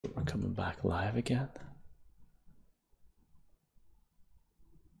back live again.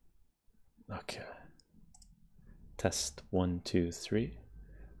 Okay. Test 1, 2, 3.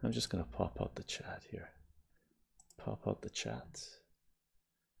 I'm just gonna pop out the chat here. Pop out the chat.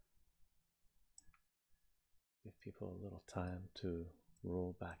 Give people a little time to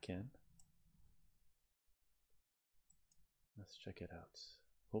roll back in. Let's check it out.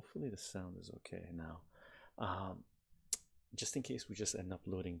 Hopefully the sound is okay now. Just in case we just end up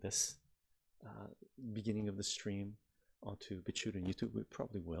loading this beginning of the stream onto BitChute and YouTube, we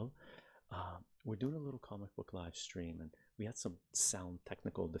probably will. We're doing a little comic book live stream and we had some sound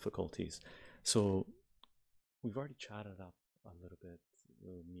technical difficulties. So we've already chatted up a little bit, a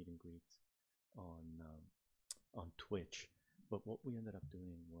little meet and greet on Twitch. But what we ended up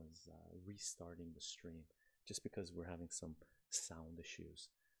doing was restarting the stream just because we're having some sound issues.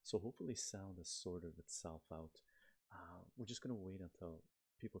 So hopefully sound has sorted itself out. We're just going to wait until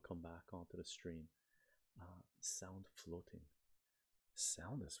people come back onto the stream. Sound floating.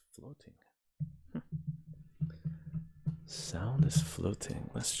 Sound is floating. Sound is floating.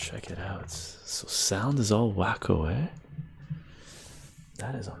 Let's check it out. So sound is all wacko, eh?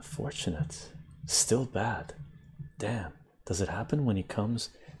 That is unfortunate. Still bad. Damn. Does it happen when he comes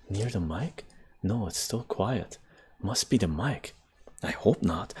near the mic? No, it's still quiet. Must be the mic. I hope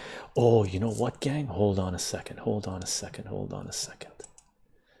not. Oh, you know what, gang? Hold on a second. Hold on a second. Hold on a second.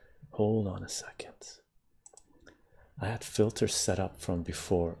 Hold on a second. I had filters set up from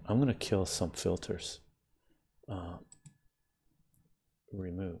before. I'm gonna kill some filters.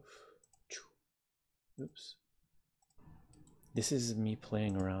 Remove. Oops. This is me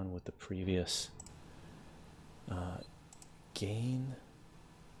playing around with the previous gain.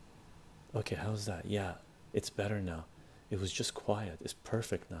 Okay, how's that? Yeah, it's better now. It was just quiet. It's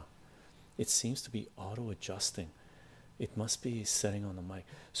perfect now. It seems to be auto adjusting. It must be setting on the mic.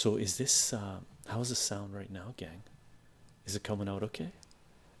 So is this how's the sound right now, gang? Is it coming out okay?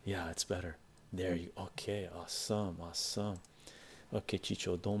 Yeah, it's better. There you okay, awesome, awesome. Okay,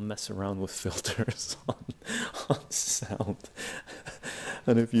 Chycho, don't mess around with filters on sound.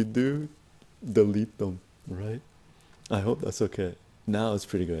 And if you do, delete them, right? I hope that's okay. Now it's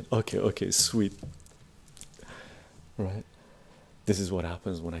pretty good. Okay, okay, sweet. Right? This is what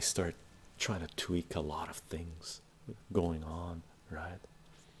happens when I start trying to tweak a lot of things going on, right?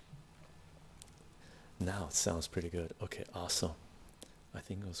 Now it sounds pretty good. Okay, awesome. I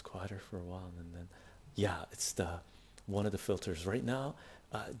think it was quieter for a while and then yeah, it's the one of the filters right now.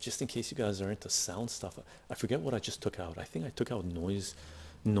 Just in case you guys are into sound stuff, I forget what I just took out. I think I took out noise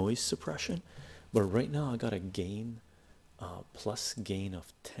suppression, but right now I got a gain plus gain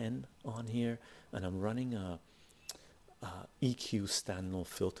of 10 on here, and I'm running a EQ standalone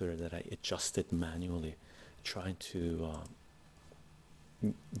filter that I adjusted manually, trying to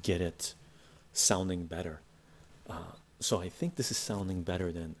get it sounding better. So I think this is sounding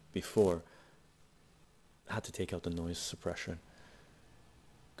better than before. I had to take out the noise suppression.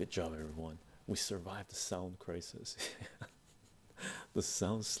 Good job, everyone. We survived the sound crisis. The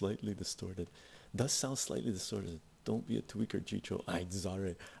sound slightly distorted. Does sound slightly distorted. Don't be a tweaker, Chycho.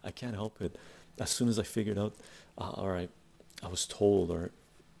 Sorry, I can't help it. As soon as I figured out, all right, I was told, or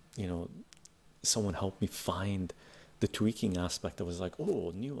you know, someone helped me find the tweaking aspect. I was like,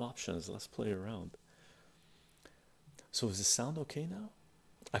 oh, new options. Let's play around. So is the sound okay now?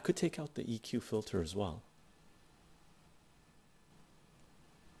 I could take out the EQ filter as well.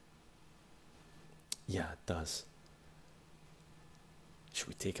 Yeah, it does. Should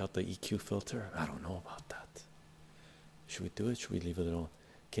we take out the EQ filter? I don't know about that. Should we do it? Should we leave it alone?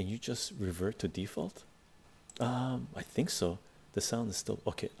 Can you just revert to default? I think so. The sound is still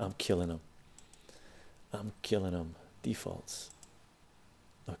okay. I'm killing them. I'm killing them. Defaults.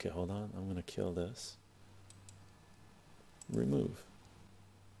 Okay, hold on. I'm gonna kill this. Remove.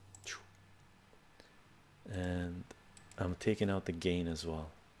 And I'm taking out the gain as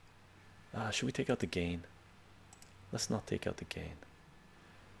well. Should we take out the gain? Let's not take out the gain,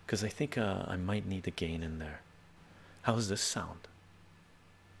 because I think I might need the gain in there. How does this sound?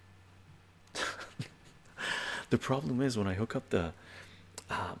 The problem is when I hook up the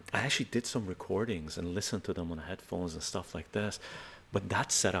I actually did some recordings and listened to them on headphones and stuff like this, but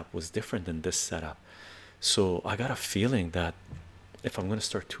that setup was different than this setup. So I got a feeling that if I'm going to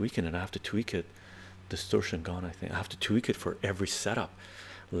start tweaking it, I have to tweak it. Distortion gone. I think I have to tweak it for every setup.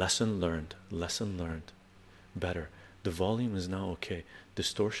 Lesson learned. Lesson learned. Better. The volume is now okay.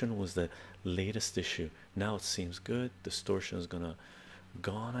 Distortion was the latest issue. Now it seems good. Distortion is gonna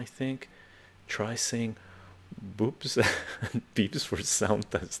gone, I think. Try saying boops and beeps for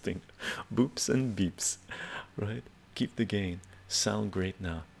sound testing. Boops and beeps, right? Keep the gain. Sound great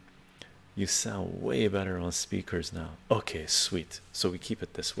now. You sound way better on speakers now. Okay, sweet. So we keep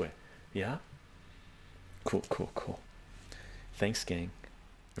it this way. Yeah? Cool, cool, cool. Thanks, gang.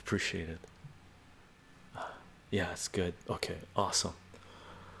 Appreciate it. Yeah, it's good. Okay, awesome.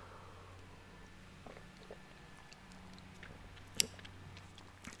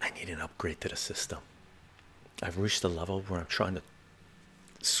 I need an upgrade to the system. I've reached a level where I'm trying to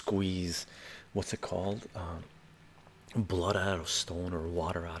squeeze, what's it called? Blood out of stone or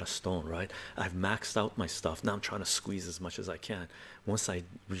water out of stone, right? I've maxed out my stuff. Now I'm trying to squeeze as much as I can. Once I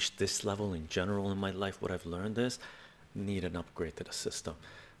reach this level in general in my life, what I've learned is need an upgrade to the system.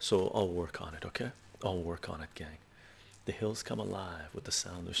 So I'll work on it, okay? I'll work on it, gang. The hills come alive with the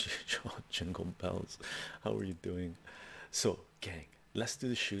sound of jingle bells. How are you doing? So, gang, let's do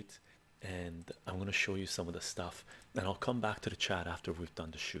the shoot, and I'm gonna show you some of the stuff, and I'll come back to the chat after we've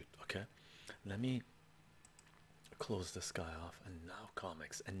done the shoot, okay? Let me close this guy off, and now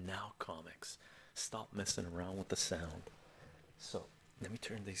comics, and now comics. Stop messing around with the sound. So let me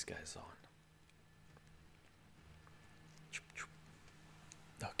turn these guys on.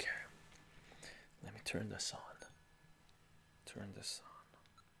 Okay, let me turn this on, turn this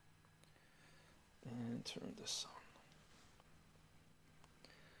on, and turn this on.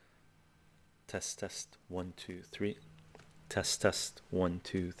 Test, test, 1 2 3. Test, test, 1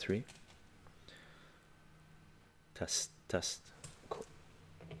 2 3. Test, test. Cool.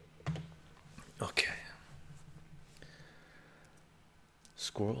 Okay.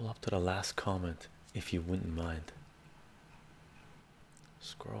 Scroll up to the last comment if you wouldn't mind.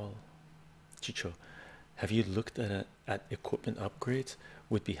 Scroll. Chycho, have you looked at equipment upgrades?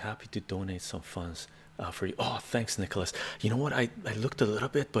 Would be happy to donate some funds for you. Oh, thanks, Nicholas. You know what? I looked a little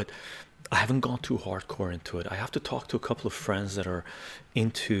bit, but I haven't gone too hardcore into it. I have to talk to a couple of friends that are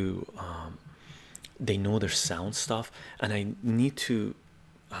into they know their sound stuff, and I need to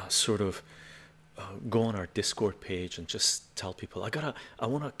sort of go on our Discord page and just tell people I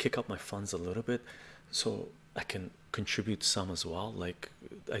want to kick up my funds a little bit so I can contribute some as well. Like,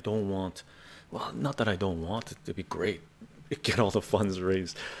 I don't want, well, not that I don't want it to be great, get all the funds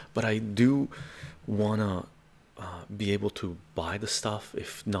raised, but I do want to be able to buy the stuff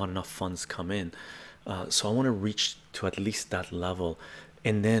if not enough funds come in. So I want to reach to at least that level,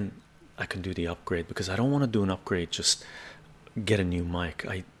 and then I can do the upgrade, because I don't want to do an upgrade just get a new mic.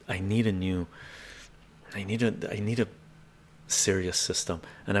 I need a new, I need a serious system,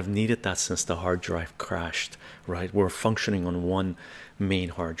 and I've needed that since the hard drive crashed, right? We're functioning on one main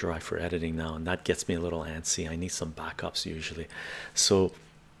hard drive for editing now, and that gets me a little antsy. I need some backups usually. So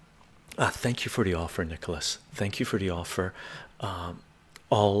thank you for the offer, Nicholas. Thank you for the offer.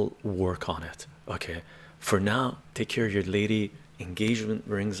 I'll work on it. Okay, for now, take care of your lady. Engagement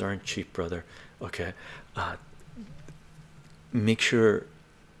rings aren't cheap, brother. Okay, make sure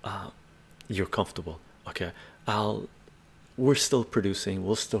you're comfortable. Okay, we're still producing,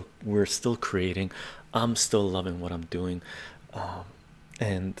 we're still creating. I'm still loving what I'm doing,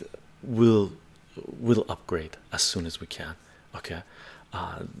 and we'll upgrade as soon as we can. Okay,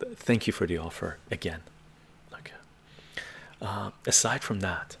 thank you for the offer again. Okay, aside from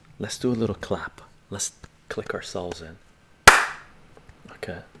that, let's do a little clap. Let's click ourselves in.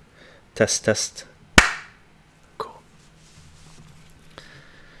 Okay, test, test. Cool.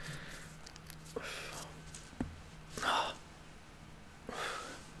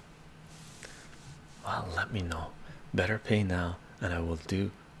 Well, let me know. Better pay now, and I will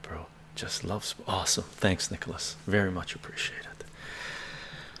do, bro. Just love. Awesome. Thanks, Nicholas. Very much appreciated.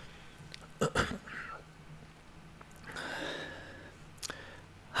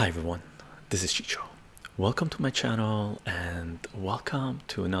 Hi everyone, this is Chycho. Welcome to my channel, and welcome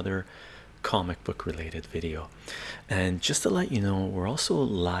to another comic book related video. And just to let you know, we're also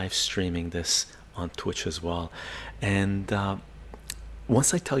live streaming this on Twitch as well. And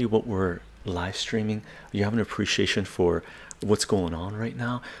once I tell you what we're live streaming, you have an appreciation for what's going on right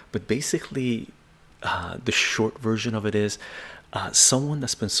now. But basically, the short version of it is someone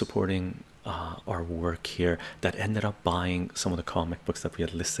that's been supporting our work here, that ended up buying some of the comic books that we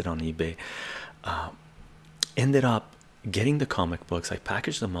had listed on eBay, ended up getting the comic books. I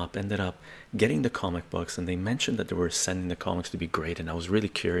packaged them up, ended up getting the comic books, and they mentioned that they were sending the comics to be graded, and I was really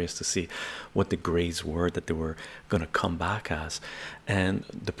curious to see what the grades were that they were going to come back as. And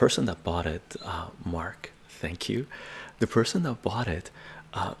the person that bought it, Mark, thank you, the person that bought it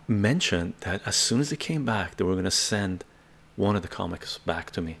mentioned that as soon as it came back, they were going to send one of the comics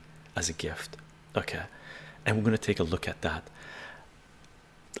back to me as a gift. Okay, and we're going to take a look at that.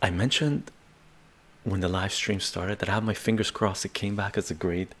 I mentioned when the live stream started that I have my fingers crossed it came back as a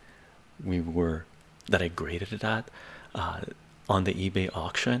grade that I graded it at. on the eBay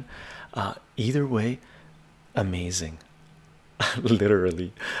auction. Either way, amazing.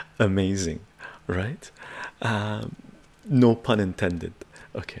 Literally amazing, right? No pun intended.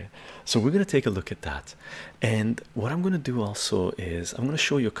 Okay, so we're going to take a look at that, and what I'm going to do also is I'm going to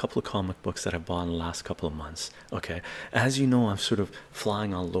show you a couple of comic books that I bought in the last couple of months. Okay, as you know, I'm sort of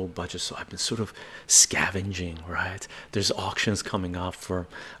flying on low budget, so I've been sort of scavenging, right? There's auctions coming up for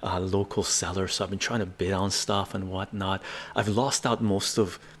local sellers, so I've been trying to bid on stuff and whatnot. I've lost out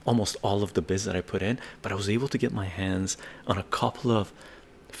almost all of the bids that I put in, but I was able to get my hands on a couple of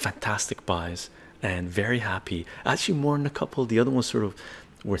fantastic buys and very happy. Actually, more than a couple. The other ones sort of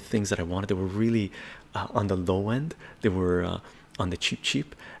were things that I wanted. They were really on the low end. They were on the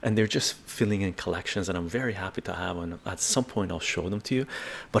cheap, and they're just filling in collections, and I'm very happy to have one. At some point I'll show them to you,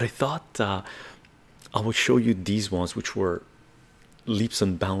 but I thought I would show you these ones, which were leaps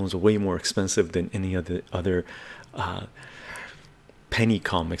and bounds way more expensive than any other penny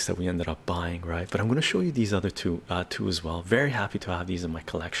comics that we ended up buying, right? But I'm going to show you these other two as well. Very happy to have these in my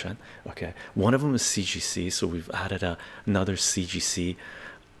collection. Okay, one of them is CGC, so we've added another CGC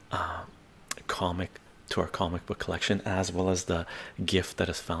comic to our comic book collection, as well as the gift that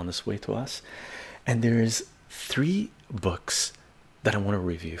has found its way to us. And there's 3 books that I want to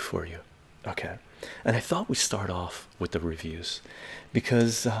review for you. Okay, and I thought we'd start off with the reviews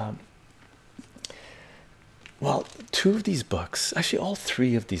because well, 2 of these books, actually all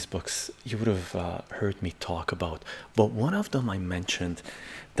 3 of these books you would have heard me talk about, but one of them I mentioned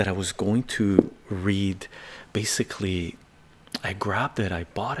that I was going to read. Basically, I grabbed it, I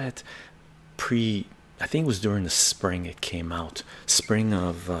bought it I think it was during the spring it came out, spring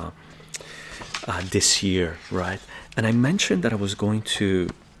of this year, right? And I mentioned that I was going to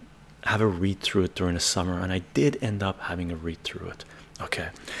have a read through it during the summer, and I did end up having a read through it. Okay,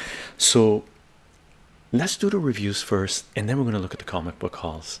 so let's do the reviews first, and then we're going to look at the comic book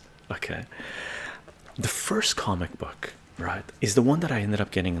hauls. Okay, the first comic book, right, is the one that I ended up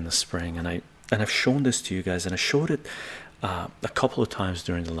getting in the spring, and I've shown this to you guys, and I showed it a couple of times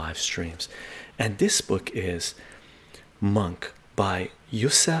during the live streams. And this book is Monk by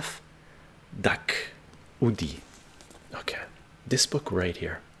Youssef Dakoudi. Okay, this book right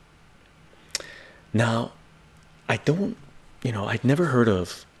here. Now, I'd never heard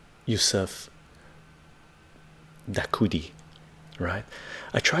of Youssef Dakoudi, right?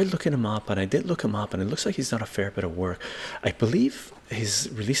 I tried looking him up, and I did look him up, and it looks like he's done a fair bit of work. I believe he's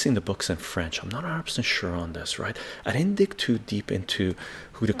releasing the books in French. I'm not 100% sure on this, right? I didn't dig too deep into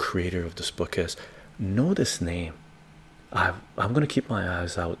who the creator of this book is. Know this name. I'm going to keep my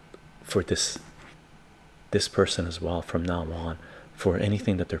eyes out for this person as well from now on, for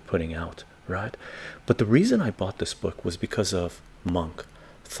anything that they're putting out, right? But the reason I bought this book was because of Monk,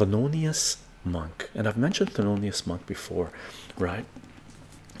 Thelonious Monk, and I've mentioned Thelonious Monk before, right?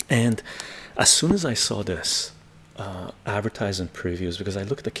 And as soon as I saw this advertised in previews, because I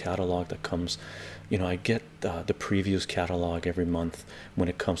look at the catalog that comes, I get the previews catalog every month when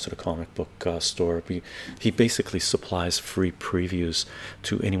it comes to the comic book store. He basically supplies free previews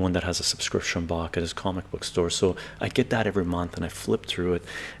to anyone that has a subscription box at his comic book store, so I get that every month, and I flip through it.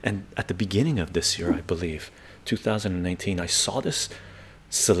 And at the beginning of this year, I believe 2019, I saw this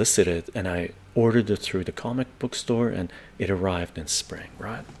solicited, and I ordered it through the comic book store, and it arrived in spring,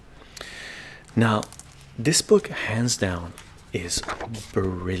 right? Now, this book, hands down, is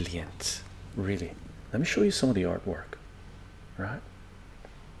brilliant. Really, let me show you some of the artwork, right?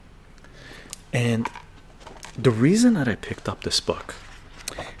 And the reason that I picked up this book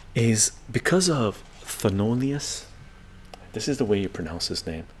is because of Thelonious. This is the way you pronounce his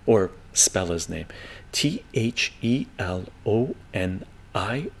name, or spell his name. Thelonious.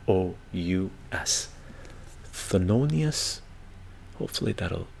 Thelonious. Hopefully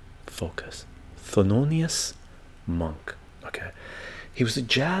that'll focus. Thelonious Monk. Okay, he was a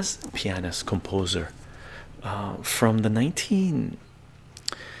jazz pianist composer from the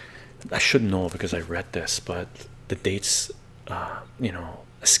I should know because I read this, but the dates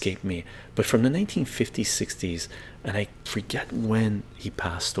escape me, but from the 1950s, 60s, and I forget when he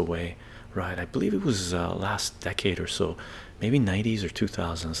passed away, right? I believe it was last decade or so, maybe 90s or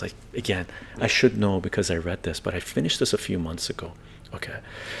 2000s. Like, again, I should know because I read this, but I finished this a few months ago. Okay,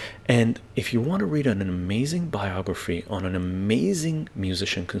 and if you want to read an amazing biography on an amazing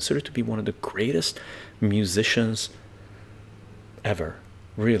musician, considered to be one of the greatest musicians ever,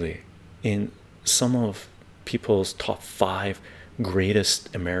 really, in some of people's top 5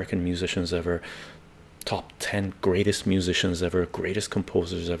 greatest American musicians ever, top 10 greatest musicians ever, greatest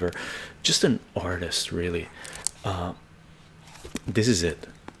composers ever, just an artist, really. This is it.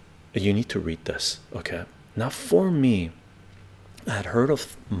 You need to read this. Okay, now for me, I had heard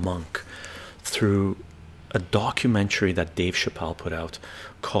of Monk through a documentary that Dave Chappelle put out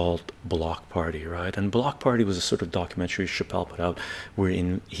called Block Party, right? And Block Party was a sort of documentary Chappelle put out where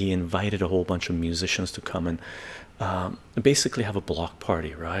he invited a whole bunch of musicians to come and basically have a block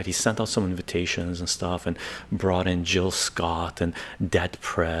party, right? He sent out some invitations and stuff and brought in Jill Scott and Dead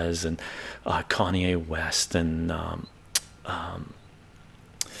Prez and Kanye West and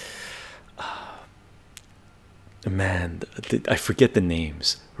man, I forget the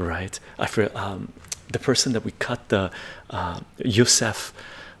names, right? I forget the person that we cut the Youssef.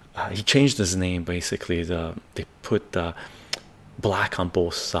 He changed his name basically. They put black on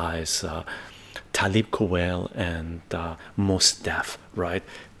both sides. Talib Kweli and Mos Def, right?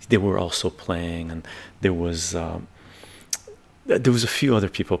 They were also playing, and there was a few other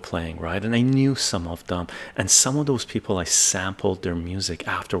people playing, right? And I knew some of them, and some of those people I sampled their music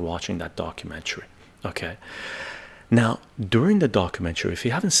after watching that documentary. Okay, now during the documentary, if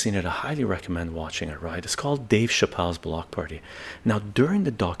you haven't seen it, I highly recommend watching it, right? It's called Dave Chappelle's Block Party. Now during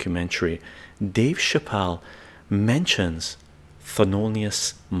the documentary, Dave Chappelle mentions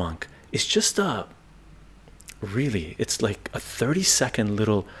Thelonious Monk. It's just it's like a 30-second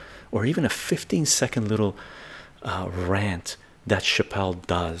little, or even a 15-second little rant that Chappelle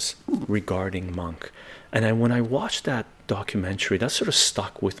does regarding Monk. And when I watched that documentary, that sort of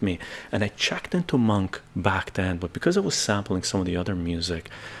stuck with me, and I checked into Monk back then, but because I was sampling some of the other music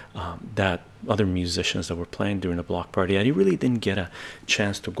that other musicians that were playing during the block party, I really didn't get a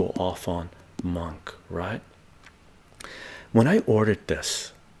chance to go off on Monk, right? When I ordered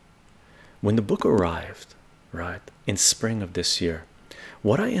this, when the book arrived, right, in spring of this year,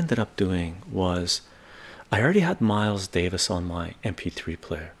 what I ended up doing was I already had Miles Davis on my MP3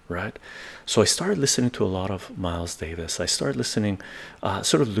 player, right? So I started listening to a lot of Miles Davis. I started listening,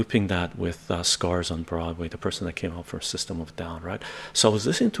 sort of looping that with Scars on Broadway, the person that came out for System of a Down, right? So I was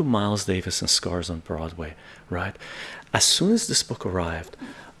listening to Miles Davis and Scars on Broadway, right? As soon as this book arrived,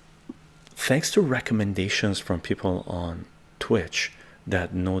 thanks to recommendations from people on Twitch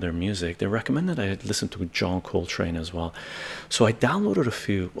that know their music, they recommended I listen to John Coltrane as well. So I downloaded a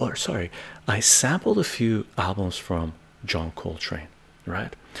few, or sorry, I sampled a few albums from John Coltrane,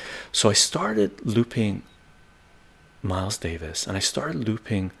 right? So I started looping Miles Davis and I started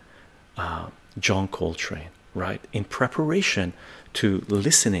looping John Coltrane, right, in preparation to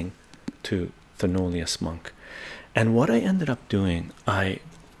listening to Thelonious Monk. And what I ended up doing, I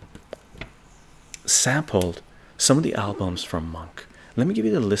sampled some of the albums from Monk. Let me give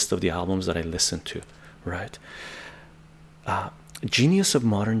you the list of the albums that I listened to, right? Genius of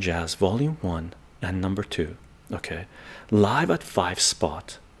Modern Jazz, Volume 1 and Number 2, okay? Live at 5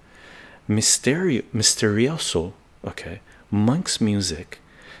 Spot, Misterioso, okay? Monk's Music,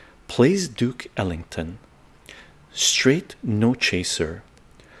 Plays Duke Ellington, Straight No Chaser,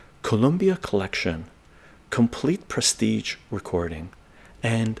 Columbia Collection, Complete Prestige Recording,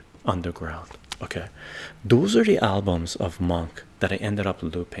 and Underground. Okay, those are the albums of Monk that I ended up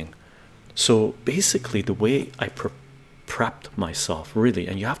looping. So basically the way I prepped myself, really,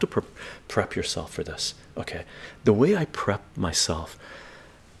 and you have to prep yourself for this, okay, the way I prepped myself,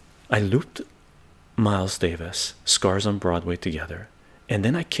 I looped Miles Davis, Scars on Broadway together, and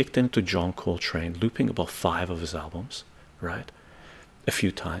then I kicked into John Coltrane, looping about 5 of his albums, right, a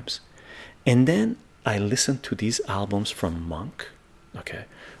few times, and then I listened to these albums from Monk. Okay,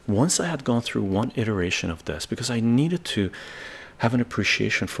 once I had gone through one iteration of this, because I needed to have an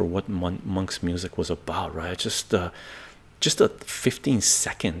appreciation for what Monk's music was about, right? Just a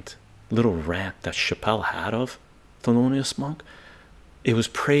 15-second little rant that Chappelle had of Thelonious Monk. It was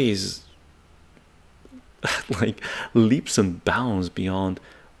praise like leaps and bounds beyond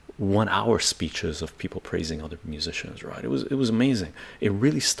 1 hour speeches of people praising other musicians, right? It was amazing. It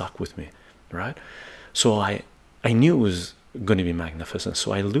really stuck with me, right? So I knew it was going to be magnificent.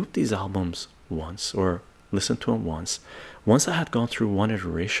 So I looped these albums once, or listened to them once. Once I had gone through one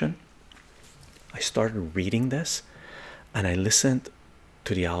iteration, I started reading this and I listened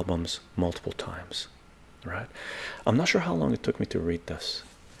to the albums multiple times, right? I'm not sure how long it took me to read this.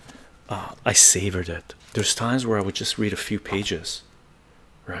 I savored it. There's times where I would just read a few pages,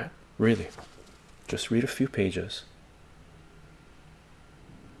 right? Really, just read a few pages,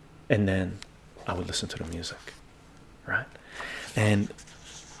 and then I would listen to the music, right? And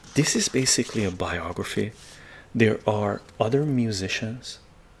this is basically a biography. There are other musicians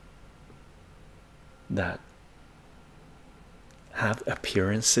that have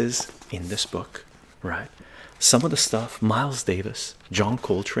appearances in this book, right? Some of the stuff, Miles Davis, John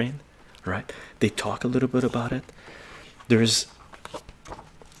Coltrane, right, they talk a little bit about it. There's a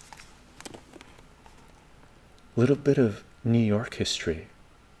little bit of New York history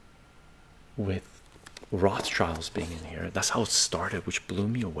with Rothschilds being in here. That's how it started, which blew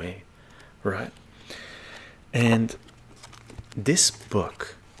me away, right? And this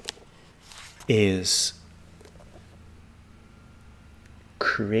book is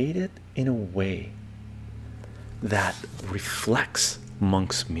created in a way that reflects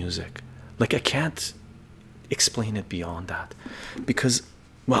Monk's music. Like, I can't explain it beyond that, because,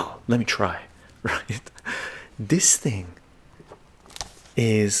 well, let me try. Right, this thing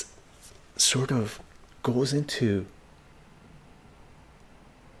is sort of goes into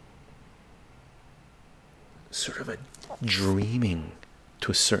sort of a dreaming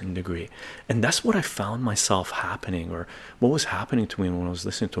to a certain degree, and that's what I found myself happening, or what was happening to me when I was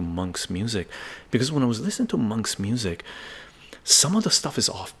listening to Monk's music. Because when I was listening to Monk's music, some of the stuff is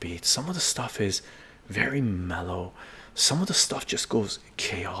offbeat, some of the stuff is very mellow, some of the stuff just goes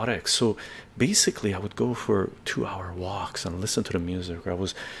chaotic. So basically I would go for 2-hour walks and listen to the music, or I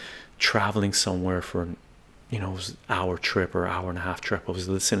was traveling somewhere for, you know, it was an hour trip or hour and a half trip, I was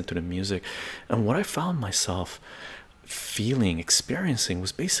listening to the music, and what I found myself feeling, experiencing,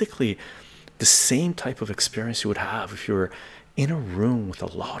 was basically the same type of experience you would have if you were in a room with a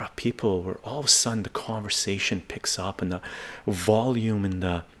lot of people, where all of a sudden the conversation picks up and the volume in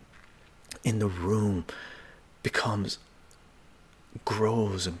the room becomes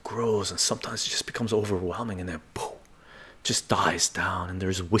grows and grows, and sometimes it just becomes overwhelming, and then boom, just dies down, and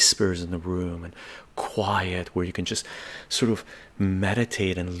there's whispers in the room and quiet, where you can just sort of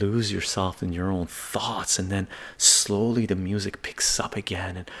meditate and lose yourself in your own thoughts, and then slowly the music picks up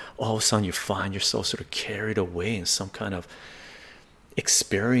again, and all of a sudden you find yourself sort of carried away in some kind of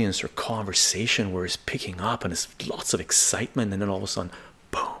experience or conversation where it's picking up and it's lots of excitement, and then all of a sudden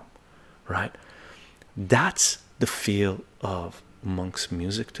boom, right? That's the feel of Monk's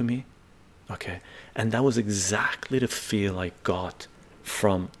music to me. Okay, and that was exactly the feel I got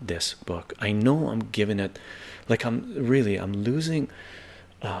from this book. I know I'm giving it, like, I'm losing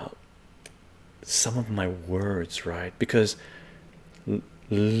some of my words, right? Because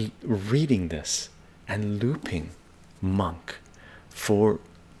reading this and looping Monk for,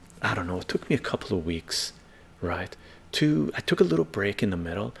 I don't know, it took me a couple of weeks, right? I took a little break in the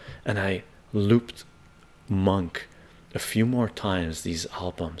middle, and I looped Monk a few more times, these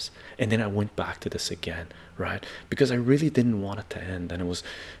albums, and then I went back to this again, right? Because I really didn't want it to end, and I was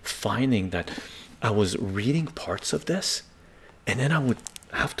finding that I was reading parts of this, and then I would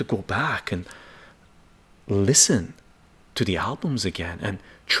have to go back and listen to the albums again, and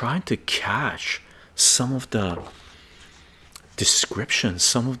trying to catch some of the descriptions,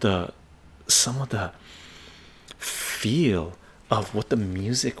 some of the feel of what the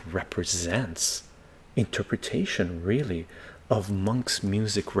music represents, interpretation really of Monk's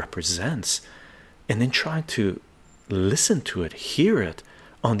music represents, and then trying to listen to it, hear it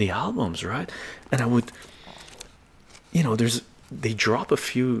on the albums, right? And I would, you know, they drop a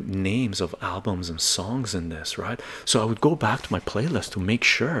few names of albums and songs in this, right? So I would go back to my playlist to make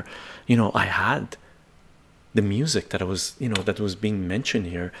sure, you know, I had the music that I was, you know, that was being mentioned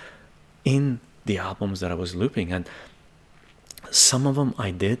here in the albums that I was looping. And some of them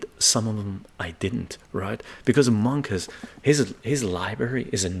I did, some of them I didn't, right? Because Monk has his library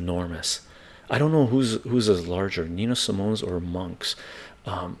is enormous. I don't know who's as larger, Nina Simone's or Monk's.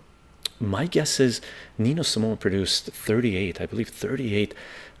 My guess is Nina Simone produced 38, I believe 38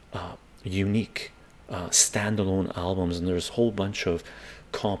 unique standalone albums, and there's a whole bunch of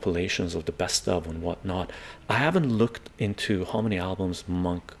compilations of the best of and whatnot. I haven't looked into how many albums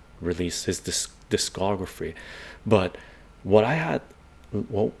Monk released, his discography, but what I had,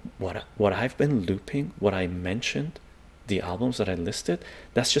 what I've been looping, what I mentioned, the albums that I listed,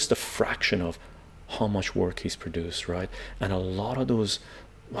 that's just a fraction of how much work he's produced, right? And a lot of those,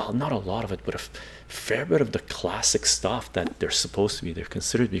 well, not a lot of it, but a fair bit of the classic stuff that they're supposed to be, they're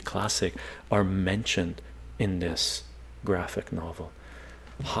considered to be classic, are mentioned in this graphic novel.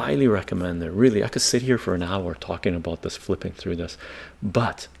 Highly recommend it. Really, I could sit here for an hour talking about this, flipping through this,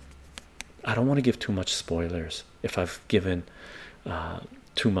 but I don't want to give too much spoilers if I've given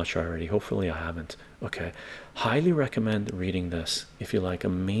too much already. Hopefully I haven't. Okay, highly recommend reading this if you like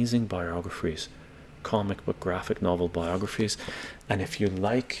amazing biographies, comic book graphic novel biographies. And if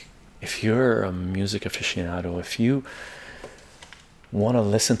you're a music aficionado, if you want to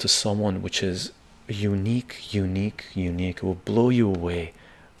listen to someone which is unique, it will blow you away.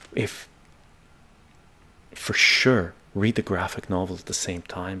 If for sure read the graphic novel at the same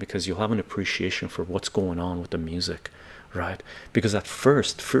time, because you'll have an appreciation for what's going on with the music, right? Because at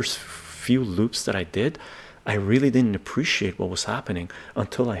first few loops that I did, I really didn't appreciate what was happening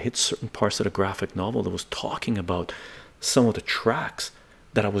until I hit certain parts of the graphic novel that was talking about some of the tracks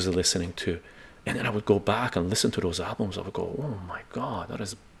that I was listening to, and then I would go back and listen to those albums. I would go, oh my god, that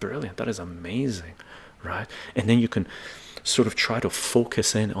is brilliant, that is amazing, right? And then you can sort of try to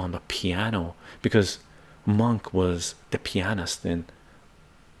focus in on the piano, because Monk was the pianist in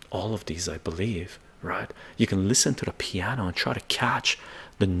all of these, I believe, right? You can listen to the piano and try to catch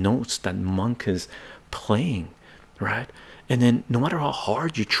the notes that Monk is playing, right? And then no matter how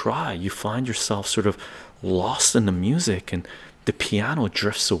hard you try, you find yourself sort of lost in the music, and the piano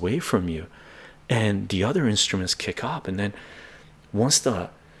drifts away from you and the other instruments kick up. And then once the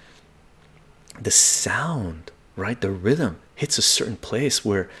sound, right, the rhythm hits a certain place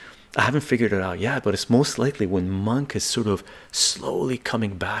where I haven't figured it out yet, but it's most likely when Monk is sort of slowly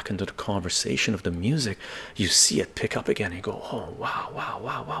coming back into the conversation of the music, you see it pick up again and you go, oh wow, wow,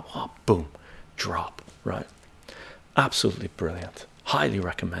 wow, wow, wow, boom, drop, right? Absolutely brilliant. Highly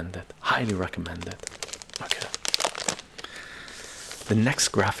recommended. Highly recommended. Okay. The next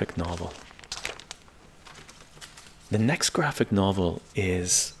graphic novel. The next graphic novel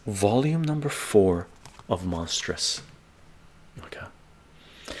is volume number 4 of Monstrous. Okay.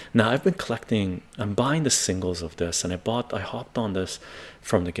 Now I've been collecting, I'm buying the singles of this, and I hopped on this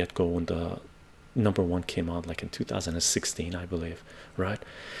from the get-go when the number 1 came out, like in 2016, I believe, right?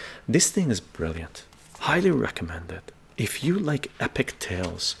 This thing is brilliant. Highly recommended. If you like epic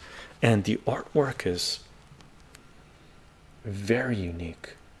tales, and the artwork is very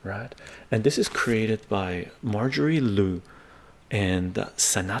unique, right? And this is created by Marjorie Liu and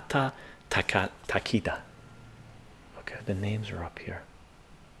Sanata Takida. Okay, the names are up here.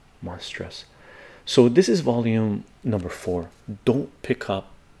 Monstrous. So this is volume number 4. Don't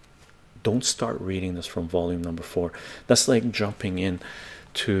start reading this from volume number 4. That's like jumping in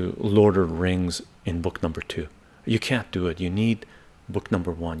to Lord of the Rings in book number 2. You can't do it. You need book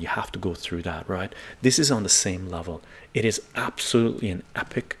number 1. You have to go through that, right? This is on the same level. It is absolutely an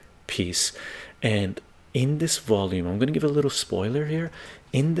epic piece. And in this volume, I'm going to give a little spoiler here.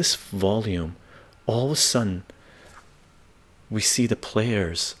 In this volume, all of a sudden we see the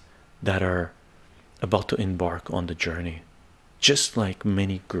players that are about to embark on the journey, just like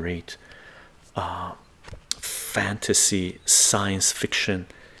many great fantasy science fiction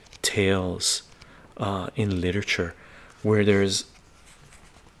tales in literature, where there's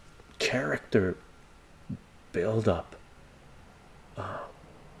character build up,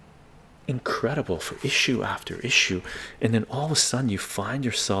 incredible, for issue after issue, and then all of a sudden you find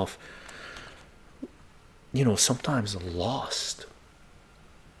yourself, you know, sometimes lost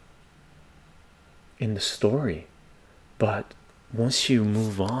in the story, but once you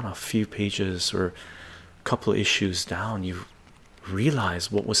move on a few pages or a couple of issues down, you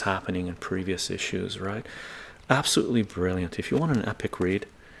realize what was happening in previous issues, right? Absolutely brilliant. If you want an epic read,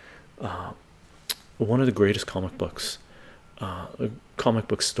 one of the greatest comic book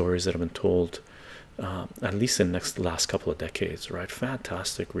stories that have been told, at least in the last couple of decades, right?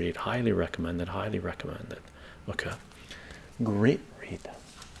 Fantastic read. Highly recommended. Highly recommended. Okay, great read.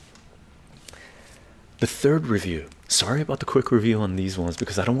 The third review, sorry about the quick review on these ones,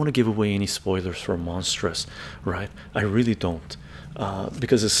 because I don't want to give away any spoilers for Monstrous, right? I really don't,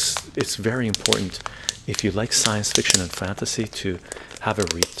 because it's very important, if you like science fiction and fantasy, to have a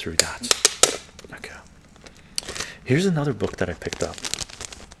read through that. Okay, here's another book that I picked up,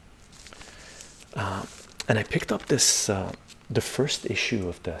 and I picked up this the first issue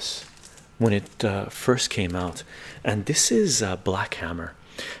of this when it first came out, and this is Black Hammer.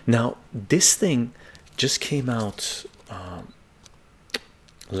 Now this thing just came out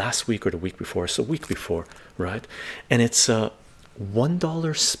last week or the week before, so week before, right? And it's a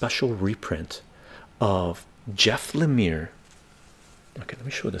 $1 special reprint of Jeff Lemire. Okay, let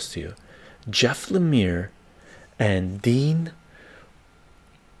me show this to you. Jeff Lemire and Dean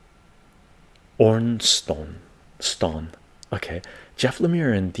Ornstone. Okay, Jeff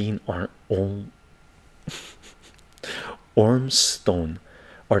Lemire and Dean Ormstone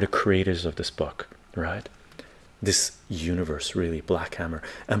are the creators of this book, right? This universe, really, Black Hammer.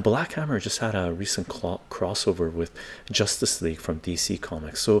 And Black Hammer just had a recent crossover with Justice League from DC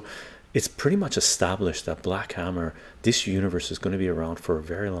Comics, so it's pretty much established that Black Hammer, this universe, is going to be around for a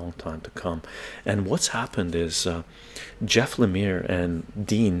very long time to come. And what's happened is Jeff Lemire and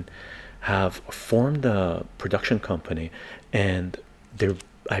Dean have formed a production company, and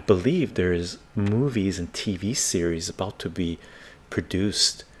I believe there's movies and TV series about to be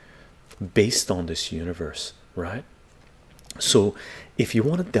produced based on this universe, right? So if you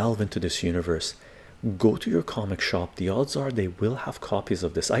want to delve into this universe, go to your comic shop. The odds are they will have copies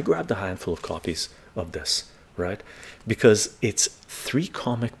of this. I grabbed a handful of copies of this, right? Because it's 3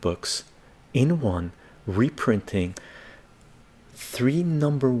 comic books in one, reprinting 3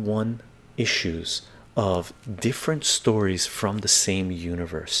 #1 issues of different stories from the same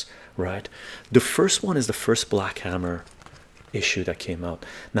universe, right? The first one is the first Black Hammer issue that came out.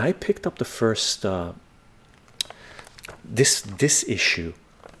 Now I picked up the first this issue,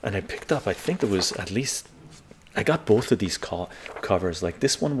 and I picked up, I think it was at least, I got both of these covers. Like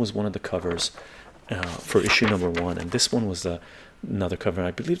this one was one of the covers for issue #1, and this one was another cover.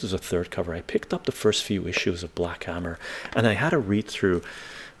 I believe there was a third cover. I picked up the first few issues of Black Hammer, and I had a read through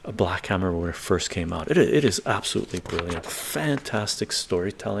Black Hammer when it first came out. It is absolutely brilliant, fantastic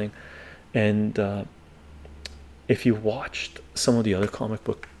storytelling. And if you watched some of the other comic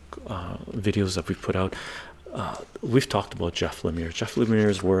book videos that we put out, we've talked about Jeff Lemire. Jeff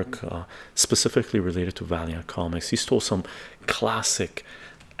Lemire's work, specifically related to Valiant Comics. He's told some classic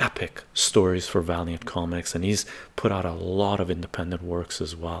epic stories for Valiant Comics, and he's put out a lot of independent works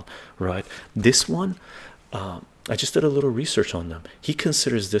as well, right? This one, I just did a little research on them. He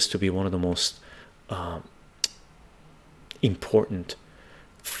considers this to be one of the most important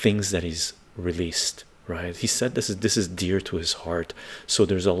things that he's released, right? He said this is dear to his heart. So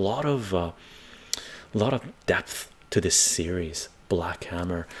there's a lot of depth to this series, Black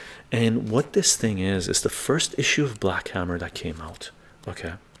Hammer. And what this thing is the first issue of Black Hammer that came out,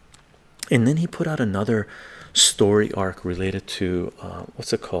 okay? And then he put out another story arc related to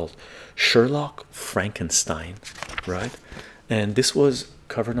what's it called, Sherlock Frankenstein, right? And this was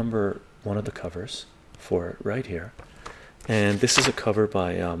cover number, one of the covers for it right here. And this is a cover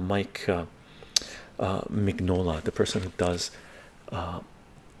by Mike Mignola, the person who does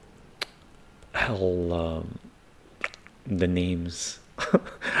the names,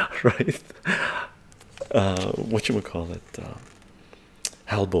 right? What you would call it,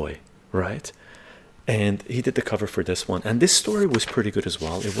 Hellboy, right? And he did the cover for this one, and this story was pretty good as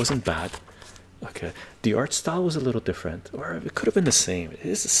well. It wasn't bad. Okay, the art style was a little different, or it could have been the same. It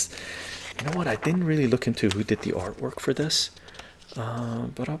is, you know what, I didn't really look into who did the artwork for this.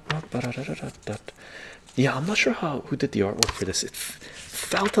 Yeah, I'm not sure who did the artwork for this. It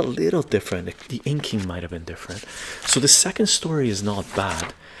felt a little different. The inking might have been different. So the second story is not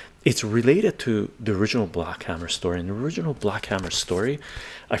bad. It's related to the original Black Hammer story. And the original Black Hammer story,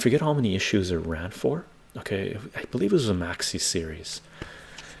 I forget how many issues it ran for. Okay, I believe it was a maxi series.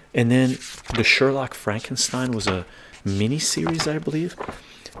 And then the Sherlock Frankenstein was a mini series, I believe.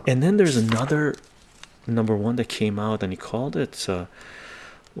 And then there's another #1 that came out, and he called it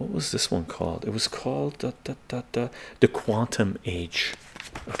what was this one called? It was called the Quantum Age.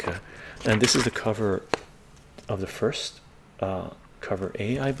 Okay, and this is the cover of the first cover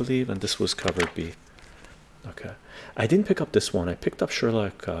A, I believe, and this was cover B. Okay, I didn't pick up this one. I picked up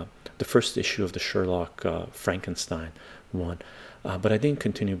Sherlock, the first issue of the Sherlock Frankenstein one, but I didn't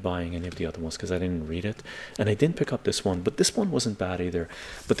continue buying any of the other ones because I didn't read it. And I didn't pick up this one, but this one wasn't bad either.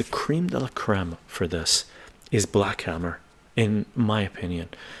 But the creme de la creme for this is Black Hammer, in my opinion.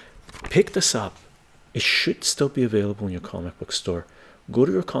 Pick this up. It should still be available in your comic book store. Go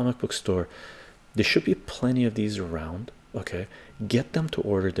to your comic book store. There should be plenty of these around. Okay, get them to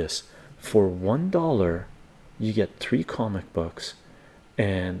order this. For $1 you get 3 comic books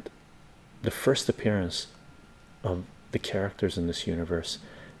and the first appearance of the characters in this universe,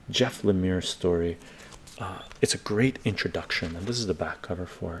 Jeff Lemire's story. It's a great introduction, and this is the back cover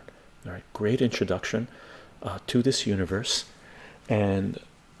for it. All right, great introduction to this universe, and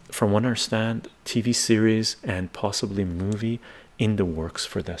from what I understand, TV series and possibly movie in the works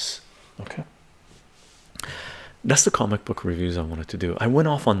for this. Okay, that's the comic book reviews I wanted to do. I went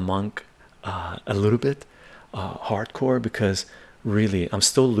off on Monk a little bit hardcore because really I'm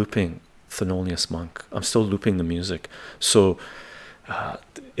still looping Thelonious Monk. I'm still looping the music. So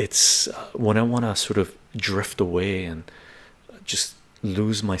it's when I want to sort of drift away and just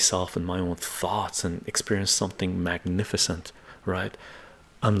lose myself in my own thoughts and experience something magnificent, right?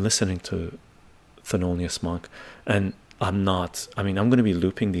 I'm listening to Thelonious Monk, and I'm not, I mean, I'm going to be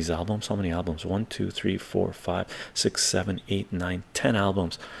looping these albums. How many albums? 1 2 3 4 5 6 7 8 9 10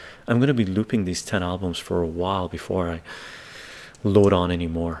 albums. I'm going to be looping these 10 albums for a while before I load on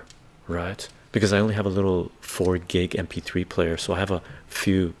anymore, right? Because I only have a little 4 gig MP3 player, so I have a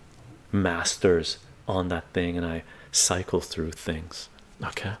few masters on that thing and I cycle through things.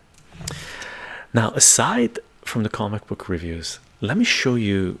 Okay, now aside from the comic book reviews, let me show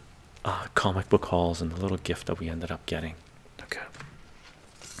you comic book hauls and the little gift that we ended up getting. Okay,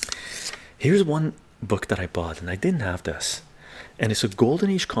 here's one book that I bought, and I didn't have this, and it's a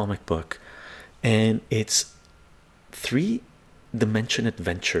Golden Age comic book, and it's 3-dimension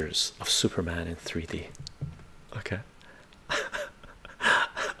adventures of Superman in 3D. Okay,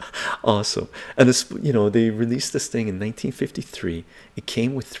 Awesome. And this, you know, they released this thing in 1953. It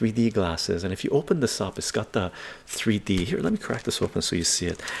came with 3D glasses, and if you open this up, it's got the 3D here. Let me crack this open so you see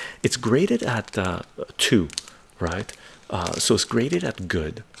it. It's graded at 2, right? So it's graded at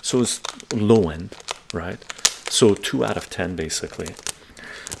good, so it's low end, right? So 2 out of 10 basically.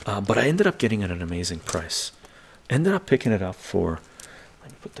 But I ended up getting it at an amazing price. Ended up picking it up for,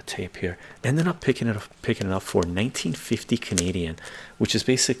 let me put the tape here. Ended up picking it up for 1950 Canadian, which is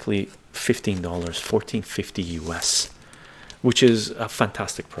basically $15, 1450 US, which is a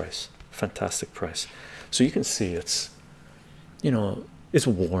fantastic price. Fantastic price. So you can see it's, you know, it's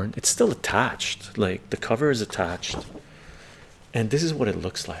worn. It's still attached. Like the cover is attached, and this is what it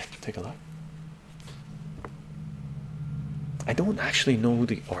looks like. Take a look. I don't actually know who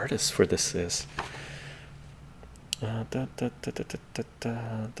the artist for this is. Does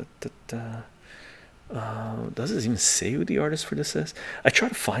it even say who the artist for this is? I tried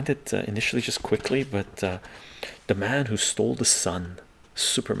to find it initially just quickly, but the man who stole the sun,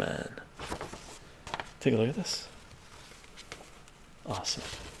 Superman. Take a look at this. Awesome.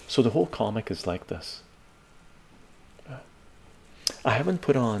 So the whole comic is like this. I haven't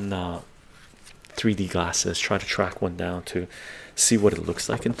put on 3D glasses, try to track one down to see what it looks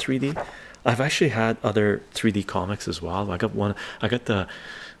like in 3D. I've actually had other 3D comics as well. I got one, I got the,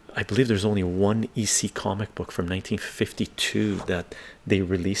 I believe there's only one EC comic book from 1952 that they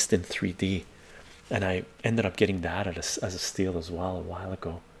released in 3D, and I ended up getting that as a steal as well a while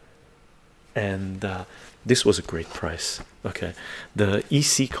ago. And this was a great price. Okay, the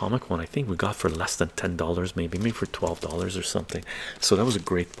EC comic one I think we got for less than $10, maybe for $12 or something. So that was a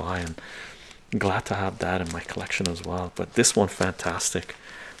great buy, and glad to have that in my collection as well. But this one, fantastic.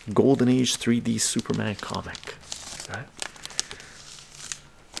 Golden Age 3D Superman comic, right?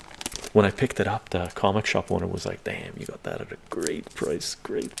 When I picked it up, the comic shop owner was like, damn, you got that at a great price.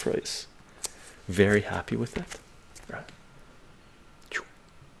 Great price. Very happy with it, right?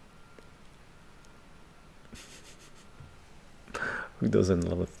 Who doesn't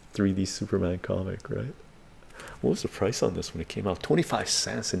love a 3D Superman comic, right? What was the price on this when it came out? 25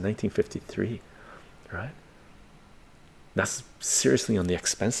 cents in 1953, right? That's seriously on the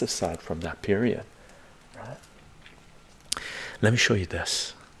expensive side from that period, right? Let me show you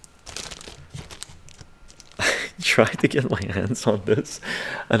this. I tried to get my hands on this,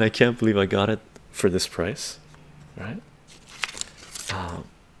 and I can't believe I got it for this price, right?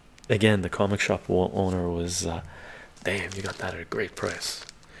 Again, the comic shop owner was, damn, you got that at a great price.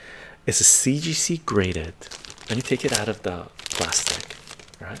 It's a CGC graded. Let me take it out of the plastic,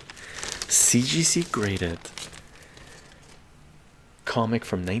 right? CGC graded comic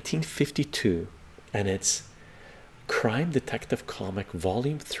from 1952, and it's Crime Detective Comic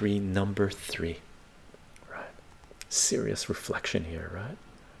Volume 3, Number 3, right? Serious reflection here, right?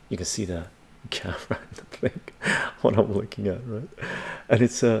 You can see the camera and the thing what I'm looking at, right? And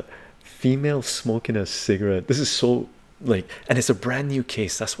it's a female smoking a cigarette. This is so, like, and it's a brand new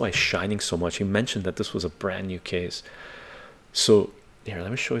case. That's why it's shining so much. He mentioned that this was a brand new case. So here,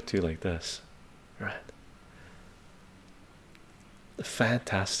 let me show it to you like this, right?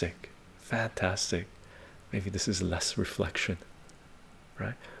 Fantastic, fantastic. Maybe this is less reflection,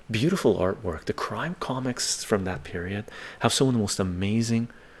 right? Beautiful artwork. The crime comics from that period have some of the most amazing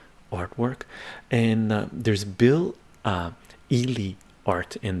artwork, and there's Bill Ely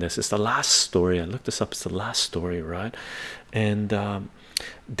art in this. It's the last story. I looked this up. It's the last story, right? And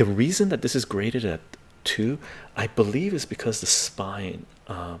the reason that this is graded at 2, I believe, is because the spine,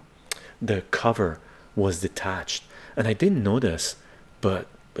 the cover was detached, and I didn't know this, but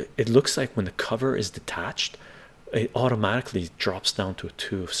it looks like when the cover is detached, it automatically drops down to a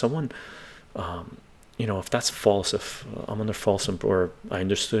 2. If someone, you know, if that's false, if I'm under false or I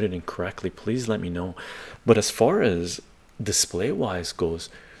understood it incorrectly, please let me know. But as far as display wise goes,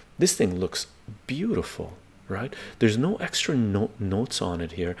 this thing looks beautiful, right? There's no extra notes on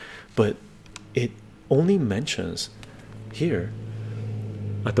it here, but it only mentions here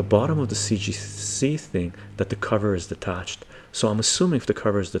at the bottom of the CGC thing that the cover is detached. So I'm assuming if the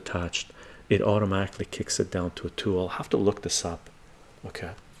cover is detached, it automatically kicks it down to a 2. I'll have to look this up.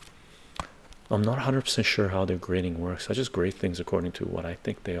 Okay, I'm not 100% sure how their grading works. I just grade things according to what I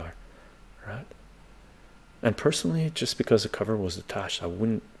think they are, right? And personally, just because the cover was detached, I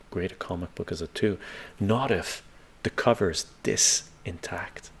wouldn't grade a comic book as a 2. Not if the cover is this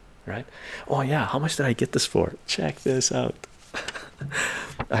intact, right? Oh yeah, how much did I get this for? Check this out.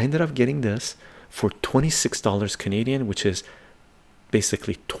 I ended up getting this for $26 Canadian, which is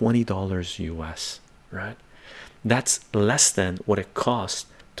basically $20 US, right? That's less than what it cost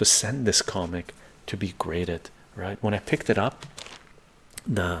to send this comic to be graded, right? When I picked it up,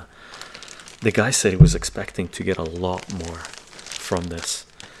 the guy said he was expecting to get a lot more from this,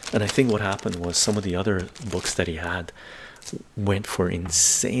 and I think what happened was some of the other books that he had went for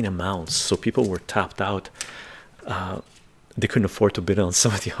insane amounts, so people were tapped out. They couldn't afford to bid on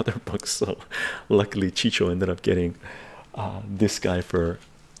some of the other books, so luckily chycho ended up getting this guy for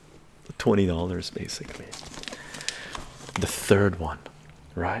 $20 basically. The third one,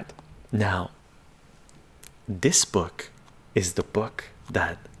 right? Now this book is the book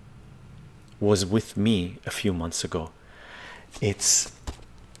that was with me a few months ago. It's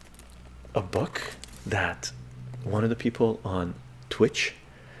a book that one of the people on Twitch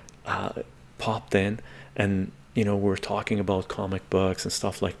popped in, and you know, we're talking about comic books and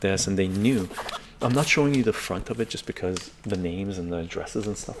stuff like this, and they knew. I'm not showing you the front of it just because the names and the addresses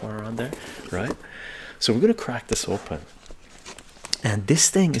and stuff are on there, right? So we're gonna crack this open, and this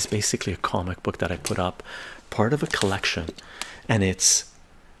thing is basically a comic book that I put up, part of a collection, and it's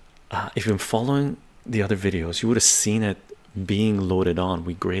if you've been following the other videos, you would have seen it being loaded on.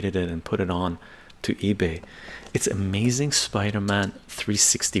 We graded it and put it on to eBay. It's Amazing Spider-Man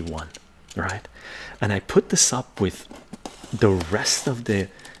 361, right? And I put this up with the rest of the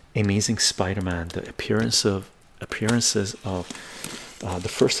Amazing Spider-Man, the appearances of the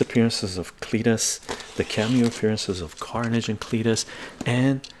first appearances of Cletus, the cameo appearances of Carnage and Cletus,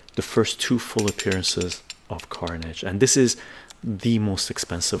 and the first two full appearances of Carnage. And this is the most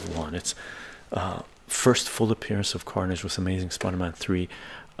expensive one. It's first full appearance of Carnage was Amazing Spider-Man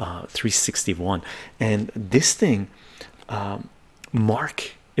 361, and this thing,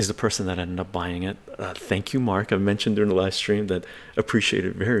 Mark is the person that ended up buying it. Thank you, Mark. I mentioned during the live stream that appreciate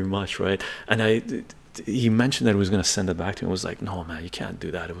it very much, right? And he mentioned that he was going to send it back to me. I was like, no man, you can't do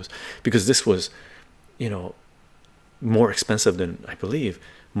that. It was because this was, you know, more expensive than I believe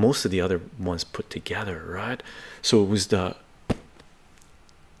most of the other ones put together, right? So it was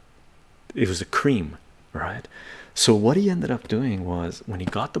a cream, right? So what he ended up doing was, when he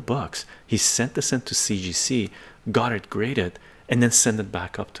got the books, he sent this into CGC, got it graded, and then sent it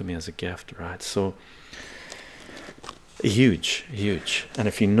back up to me as a gift, right? So huge. And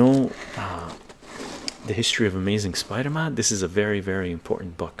if you know the history of Amazing Spider-Man, this is a very, very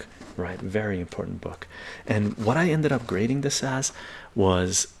important book, right? Very important book. And what I ended up grading this as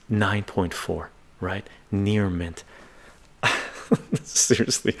was 9.4, right? Near mint.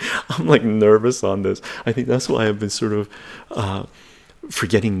 Seriously, I'm like nervous on this. I think that's why I've been sort of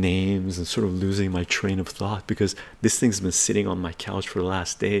forgetting names and sort of losing my train of thought, because this thing's been sitting on my couch for the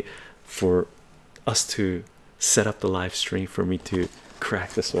last day for us to set up the live stream for me to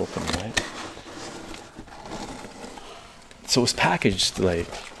crack this open, right? So it's packaged like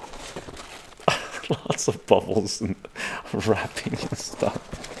lots of bubbles and wrapping and stuff.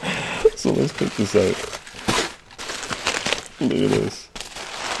 So let's check this out. Look at this.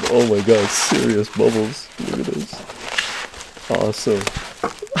 Oh my god, serious bubbles. Look at this. Awesome.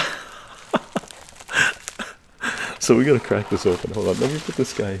 So we gotta crack this open. Hold on, let me put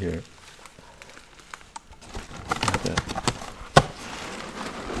this guy here. Okay.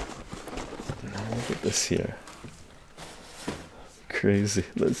 Now look at this here. Crazy.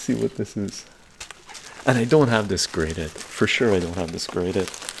 Let's see what this is. And I don't have this graded. For sure I don't have this graded.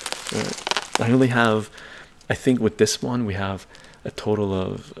 I only have, I think with this one we have a total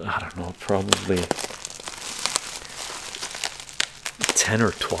of, I don't know, probably 10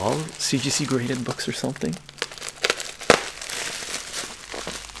 or 12 CGC graded books or something.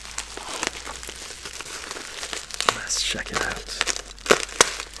 Let's check it out.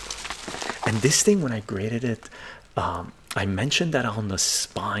 And this thing, when I graded it, I mentioned that on the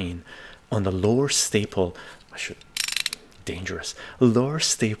spine, on the lower staple, dangerous lower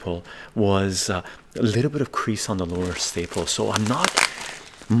staple was a little bit of crease on the lower staple. So I'm not,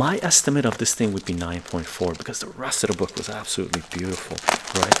 my estimate of this thing would be 9.4, because the rest of the book was absolutely beautiful,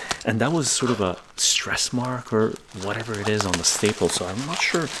 right? And that was sort of a stress mark or whatever it is on the staple, so I'm not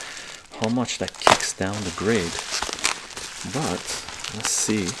sure how much that kicks down the grade, but let's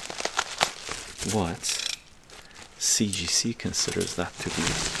see what CGC considers that to be.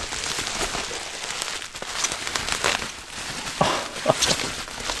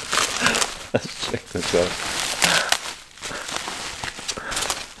 Let's check this out.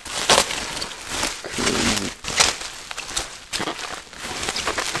 Crazy.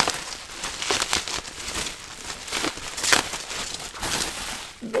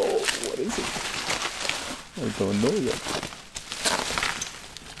 No, what is it? I don't know yet.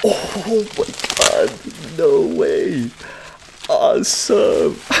 Oh my god, no way.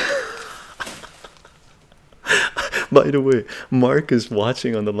 Awesome. By the way, Mark is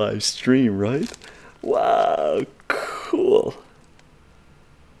watching on the live stream, right? Wow, cool.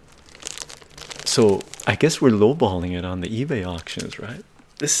 So I guess we're lowballing it on the eBay auctions, right?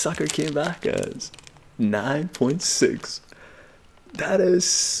 This sucker came back as 9.6. That is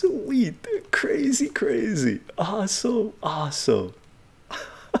sweet, crazy, crazy, awesome, awesome.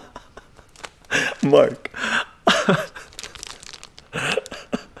 Mark,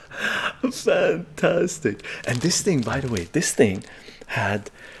 fantastic. And this thing, by the way, this thing had,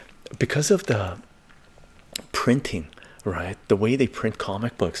 because of the printing, right, the way they print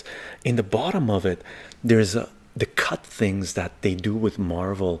comic books, in the bottom of it there's the cut things that they do with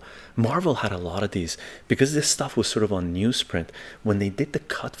Marvel. Marvel had a lot of these because this stuff was sort of on newsprint. When they did the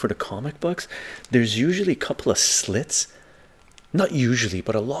cut for the comic books, there's usually a couple of slits, not usually,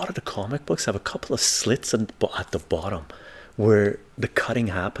 but a lot of the comic books have a couple of slits at the bottom where the cutting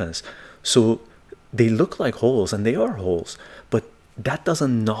happens, so they look like holes, and they are holes, but that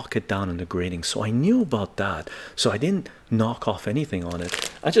doesn't knock it down in the grading. So I knew about that, so I didn't knock off anything on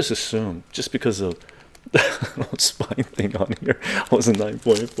it. I just assumed, just because of spine thing on here was a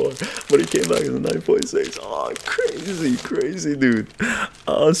 9.4, but it came back as a 9.6. Oh, crazy, crazy, dude.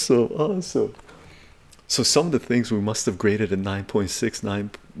 Awesome, awesome. So some of the things we must have graded at 9.6,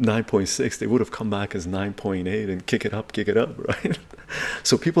 9.6, they would have come back as 9.8 and kick it up, right?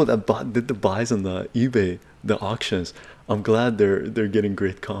 So people that did the buys on the eBay, the auctions, I'm glad they're getting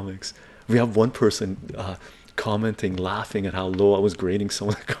great comics. We have one person commenting, laughing at how low I was grading some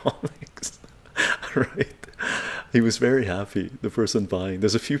of the comics. Right, he was very happy, the person buying.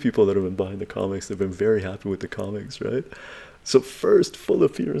 There's a few people that have been buying the comics, they've been very happy with the comics, right? So first full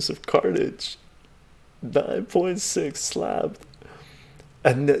appearance of Carnage, 9.6 slabbed.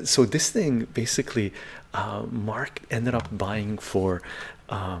 And so this thing basically, Mark ended up buying for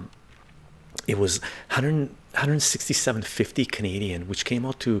it was 167.50 Canadian, which came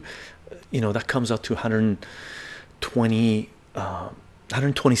out to, you know, that comes out to 120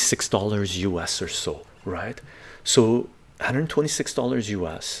 $126 US or so, right? So $126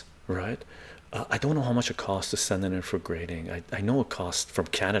 US, right? I don't know how much it costs to send it in for grading. I know it costs from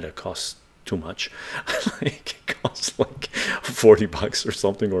Canada, it costs too much. Like it costs like 40 bucks or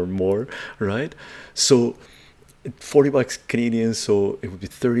something or more, right? So 40 bucks Canadian, so it would be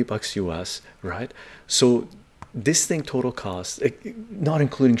 30 bucks US, right? So this thing total cost, not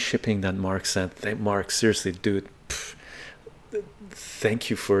including shipping that Mark sent. Mark, seriously, dude, thank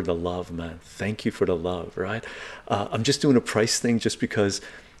you for the love, man. Thank you for the love, right? I'm just doing a price thing just because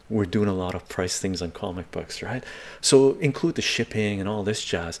we're doing a lot of price things on comic books, right? So include the shipping and all this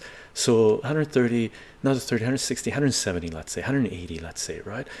jazz. So 130, another 30, 160, 170, let's say 180, let's say,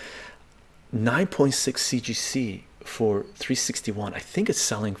 right? 9.6 CGC for 361. I think it's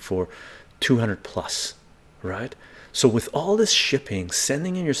selling for 200 plus, right? So with all this shipping,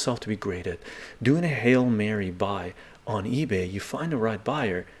 sending in yourself to be graded, doing a Hail Mary buy on eBay, you find the right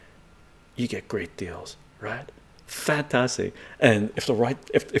buyer, you get great deals, right? Fantastic. And if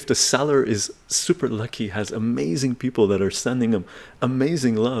the seller is super lucky, has amazing people that are sending them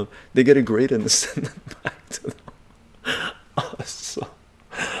amazing love, they get a grade and send it back to them. Awesome.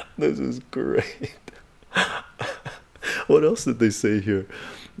 This is great. What else did they say here?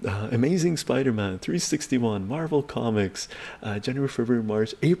 Amazing Spider-Man 361, Marvel Comics, January, February,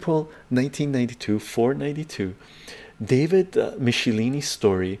 March, April 1992, 492. David Michelini's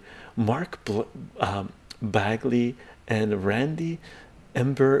story, Mark Bagley and Randy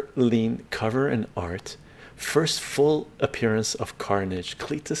Emberlin cover and art. First full appearance of Carnage,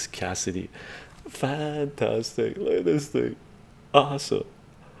 Cletus Kasady. Fantastic. Look at this thing. Awesome.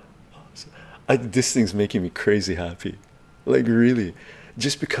 Awesome. This thing's making me crazy happy. Like really.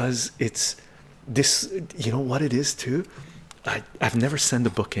 Just because it's this, you know what it is too? I've never sent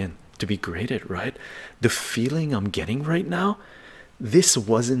a book in to be graded, right? The feeling I'm getting right now, this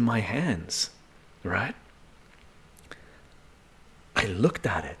was in my hands, right? I looked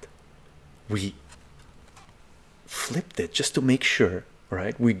at it, we flipped it just to make sure,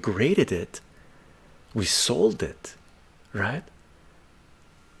 right? We graded it, we sold it, right?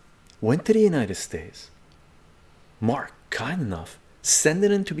 Went to the United States. Mark, kind enough, send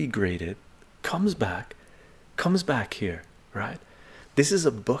it in to be graded, comes back here, right? This is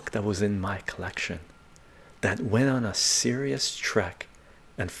a book that was in my collection that went on a serious trek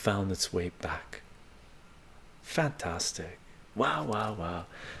and found its way back. Fantastic. Wow, wow, wow.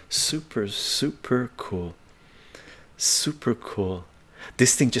 Super, super cool. Super cool.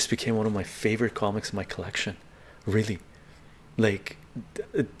 This thing just became one of my favorite comics in my collection. Really. Like,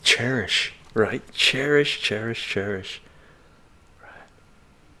 cherish, right? Cherish, cherish, cherish. Right.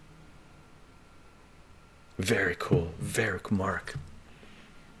 Very cool. Very Mark.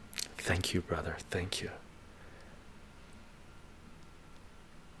 Thank you, brother. Thank you.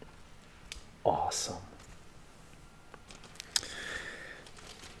 Awesome.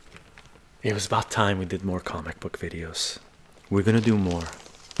 It was about time we did more comic book videos. We're gonna do more.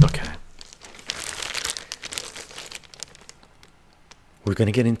 Okay. We're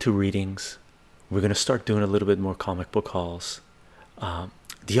gonna get into readings. We're gonna start doing a little bit more comic book hauls.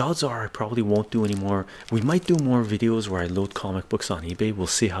 The odds are I probably won't do any more. We might do more videos where I load comic books on eBay. We'll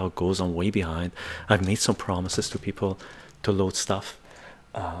see how it goes. I'm way behind. I've made some promises to people to load stuff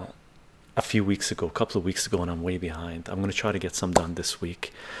a few weeks ago, a couple of weeks ago, and I'm way behind. I'm gonna try to get some done this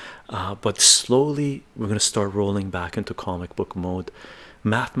week, but slowly we're gonna start rolling back into comic book mode.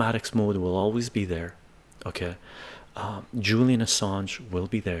 Mathematics mode will always be there. Okay. Julian Assange will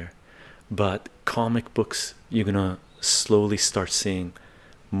be there, but comic books, you're gonna slowly start seeing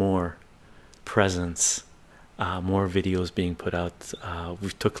more presence, more videos being put out. We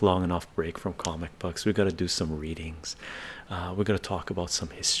took long enough break from comic books. We got to do some readings. We got to talk about some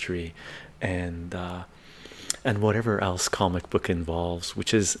history and whatever else comic book involves,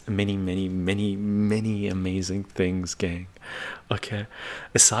 which is many amazing things, gang. Okay,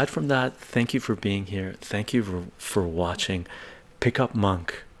 aside from that, thank you for being here. Thank you for watching. Pick up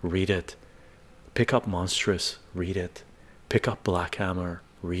Monk, read it. Pick up Monstrous, read it. Pick up Black Hammer,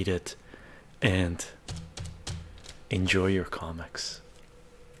 read it, and enjoy your comics.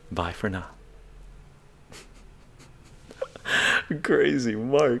 Bye for now. Crazy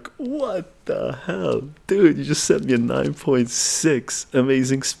Mark, what the hell, dude? You just sent me a 9.6.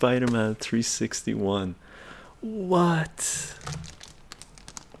 Amazing Spider-Man 361. What,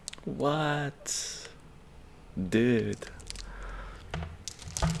 dude?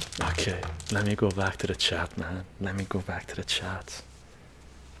 Okay, let me go back to the chat, man. Let me go back to the chat.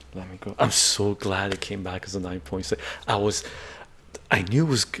 Let me go. I'm so glad it came back as a 9.6. I knew it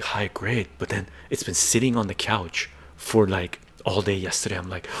was high grade, but then it's been sitting on the couch for like all day yesterday. I'm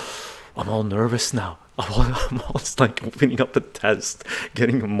like, I'm all nervous now. I'm almost like opening up a test,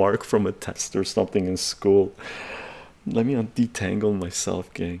 getting a mark from a test or something in school. Let me detangle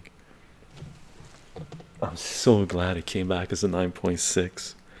myself, gang. I'm so glad it came back as a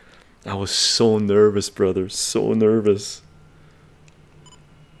 9.6. I was so nervous, brother, so nervous.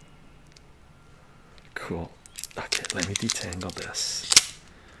 Cool. Okay, let me detangle this.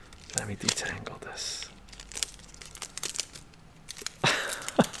 Let me detangle this.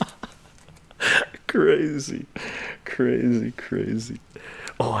 Crazy, crazy.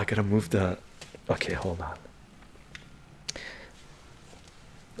 Oh, I gotta move that. Okay, hold on.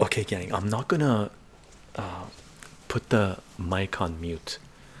 Okay, gang, I'm not gonna put the mic on mute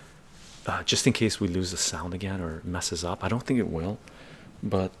just in case we lose the sound again or messes up. I don't think it will,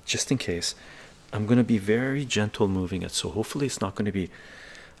 but just in case, I'm gonna be very gentle moving it, so hopefully it's not gonna be,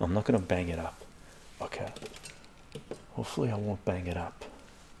 I'm not gonna bang it up. Okay, hopefully I won't bang it up.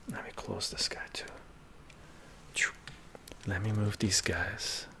 Let me close this guy too. Let me move these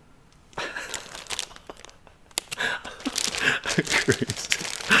guys. Crazy.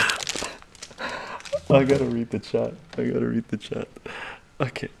 I gotta read the chat.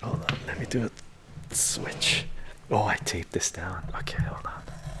 Okay, hold on. Let me do it. Switch. Oh, I taped this down. Okay, hold on.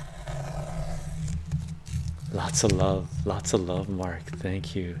 Lots of love, Mark.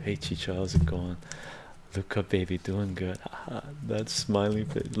 Thank you. Hey, Chycho, how's it going? Luca, baby, doing good. That smiley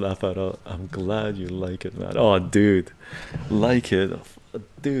face, laugh out loud. I'm glad you like it, man. Oh, dude, like it,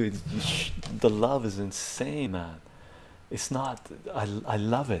 dude. The love is insane, man. It's not. I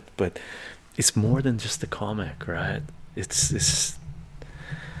love it, but it's more than just the comic, right? It's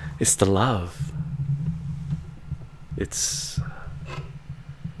the love. It's,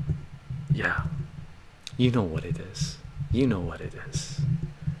 yeah. You know what it is. You know what it is.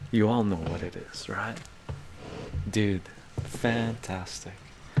 You all know what it is, right? Dude, fantastic.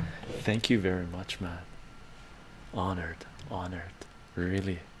 Thank you very much, man. Honored,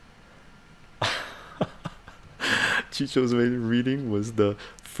 really. Chycho's reading was the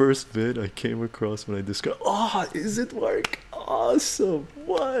first vid I came across when I discovered. Oh, is it, Mark? Awesome.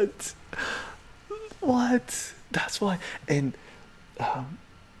 What? That's why. And I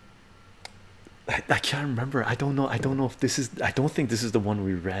can't remember. I don't know if this is, I don't think this is the one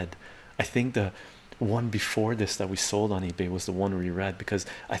we read. I think the one before this that we sold on eBay was the one we read, because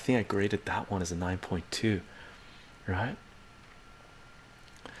I think I graded that one as a 9.2, right?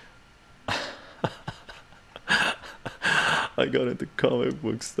 I got into comic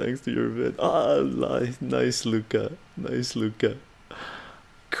books thanks to your vid. Ah, nice, Luca.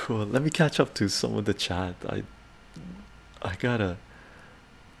 Cool. Let me catch up to some of the chat. I gotta.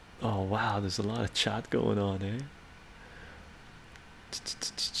 Oh wow, there's a lot of chat going on, eh?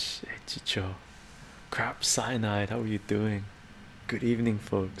 Hey, Chycho. Crap, Cyanide, how are you doing? Good evening,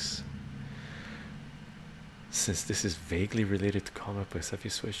 folks. Since this is vaguely related to comic books, have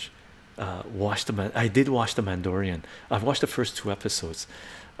you switched? Watched the Man. I did watch the Mandalorian. I've watched the first 2 episodes.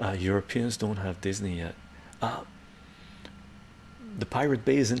 Europeans don't have Disney yet. The Pirate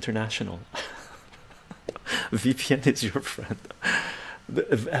Bay is international. VPN is your friend.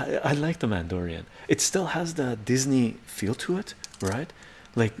 I like the Mandalorian. It still has the Disney feel to it, right?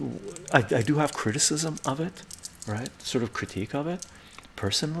 Like I do have criticism of it, right? Sort of critique of it,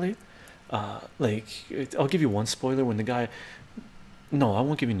 personally. Like I'll give you one spoiler when the guy. No, I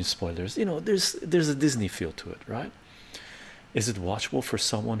won't give you any spoilers. You know, there's a Disney feel to it, right? Is it watchable for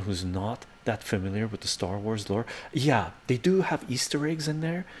someone who's not that familiar with the Star Wars lore? Yeah, they do have Easter eggs in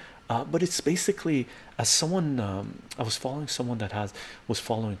there, but it's basically as someone I was following someone that was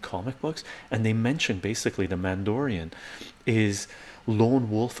following comic books, and they mentioned basically the Mandalorian is lone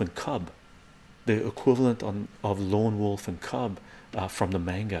wolf and cub, the equivalent of lone wolf and cub from the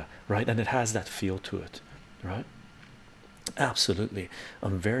manga, right? And it has that feel to it, right? Absolutely.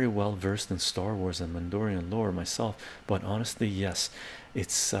 I'm very well versed in Star Wars and Mandalorian lore myself, but honestly, yes,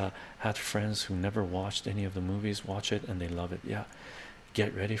 it's had friends who never watched any of the movies watch it and they love it. Yeah,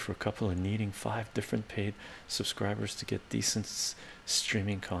 get ready for a couple of needing 5 different paid subscribers to get decent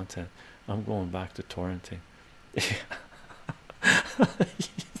streaming content. I'm going back to torrenting.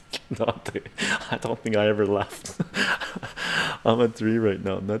 I don't think I ever left. I'm at 3 right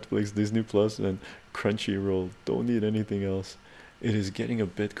now. Netflix, Disney Plus, and Crunchyroll. Don't need anything else. It is getting a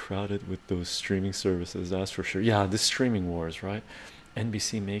bit crowded with those streaming services, that's for sure. Yeah, this streaming wars, right?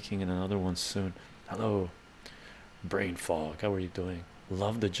 NBC making another one soon. Hello, brain fog. How are you doing?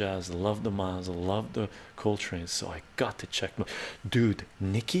 Love the jazz, love the Miles, love the Coltrane. So I got to check. Dude,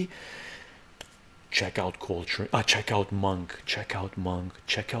 Nikki, check out Coltrane. Check out Monk. Check out Monk.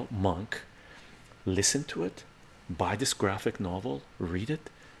 Check out Monk. Listen to it. Buy this graphic novel. Read it.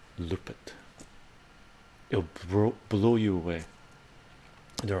 Loop it. It'll blow you away.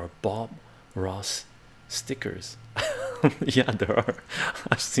 There are Bob Ross stickers. Yeah, there are.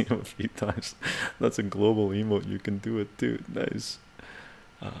 I've seen them a few times. That's a global emote. You can do it too. Nice.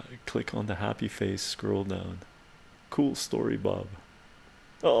 Click on the happy face. Scroll down. Cool story, Bob.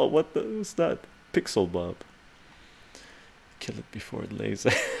 Oh, what the was that? Pixel Bob. Kill it before it lays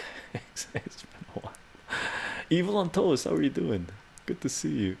eggs. It's been a while. Evil on Toast, how are you doing? Good to see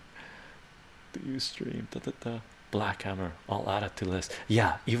you. Do you stream? Black Hammer, I'll add it to the list.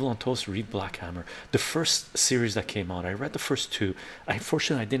 Yeah, Evil on Toast, read Black Hammer. The first series that came out, I read the first 2.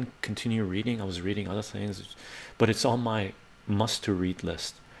 Unfortunately, I didn't continue reading. I was reading other things, but it's on my must to read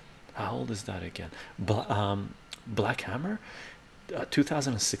list. How old is that again? Black Hammer,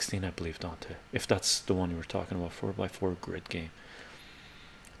 2016, I believe, Dante. If that's the one you were talking about, 4x4 grid game.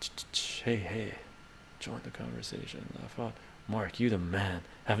 Hey, join the conversation. I thought, Mark, you the man.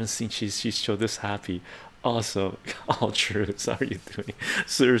 Haven't seen she's show this happy. Awesome. All true. How are you doing?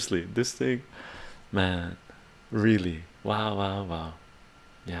 Seriously, this thing, man, really. Wow.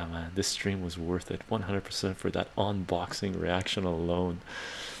 Yeah, man, this stream was worth it. 100% for that unboxing reaction alone.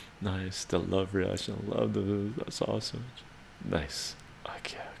 Nice. The love reaction. Love the. That's awesome. Nice.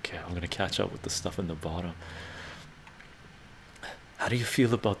 Okay. I'm gonna catch up with the stuff in the bottom. How do you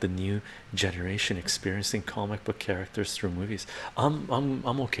feel about the new generation experiencing comic book characters through movies? I'm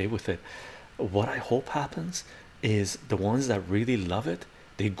okay with it. What I hope happens is the ones that really love it,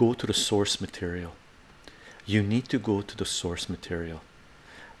 they go to the source material. You need to go to the source material.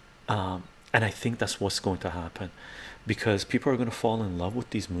 And I think that's what's going to happen, because people are going to fall in love with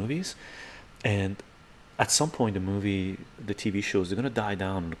these movies, and at some point the TV shows, they're going to die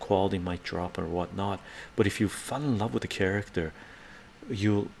down and the quality might drop or whatnot. But if you fall in love with the character,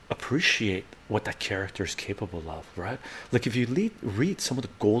 you'll appreciate what that character is capable of, right? Like if you read some of the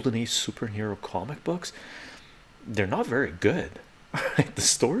golden age superhero comic books, they're not very good. Right? The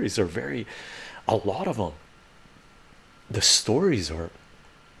stories are a lot of them, the stories are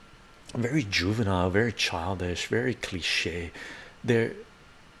very juvenile, very childish, very cliche. They're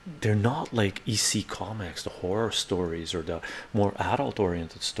not like EC comics, the horror stories or the more adult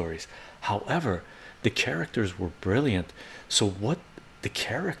oriented stories. However, the characters were brilliant. So what the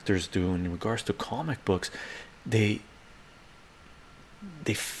characters do in regards to comic books, they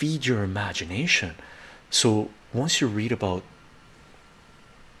feed your imagination. So once you read about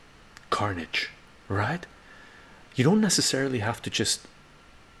Carnage, right, you don't necessarily have to just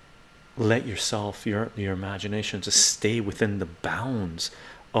let your imagination just stay within the bounds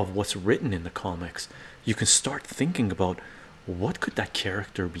of what's written in the comics. You can start thinking about what could that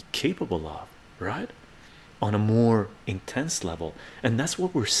character be capable of, right, on a more intense level. And that's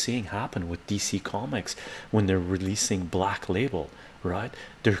what we're seeing happen with DC Comics when they're releasing Black Label, right?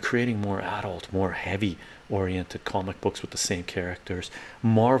 They're creating more adult, more heavy oriented comic books with the same characters.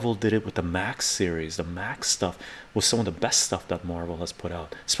 Marvel did it with the Max series. The Max stuff was some of the best stuff that Marvel has put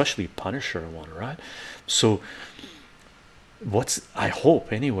out, especially Punisher one, right? So what's, I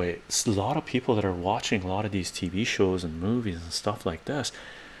hope anyway, it's a lot of people that are watching a lot of these TV shows and movies and stuff like this,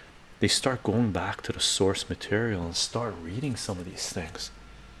 they start going back to the source material and start reading some of these things,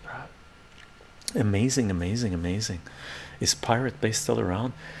 right? Amazing, amazing, amazing. Is Pirate Bay still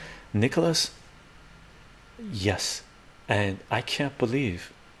around, Nicholas? Yes. And I can't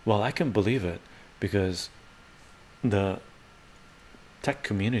believe, well, I can believe it because the tech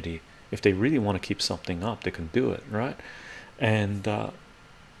community, if they really want to keep something up, they can do it, right? And a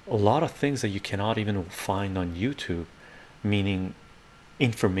lot of things that you cannot even find on YouTube, meaning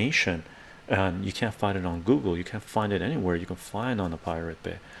information, and you can't find it on Google, you can't find it anywhere, you can find on the Pirate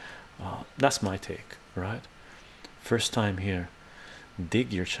Bay. That's my take, right? First time here,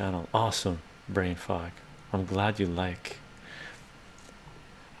 dig your channel, awesome. Brain fog, I'm glad you like.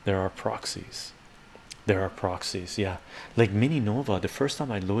 There are proxies, there are proxies, yeah. Like Mini Nova, the first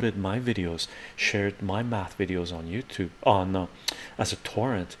time I loaded my videos, shared my math videos on YouTube on as a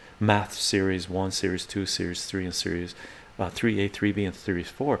torrent, math series 1, series 2, series 3, and series 3A, 3B, and series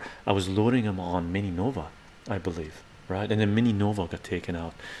 4, I was loading them on Mini Nova, I believe, right? And then Mini Nova got taken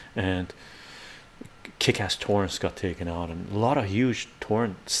out, and Kick-Ass Torrents got taken out, and a lot of huge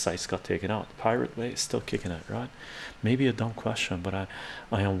torrent sites got taken out. Pirate Bay is still kicking it, right? Maybe a dumb question, but I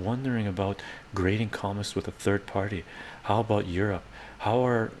am wondering about grading comics with a third party. How about Europe? How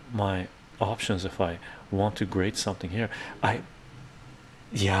are my options if I want to grade something here?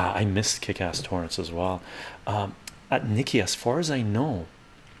 Yeah, I missed Kick-Ass Torrents as well. At Nikki, as far as I know,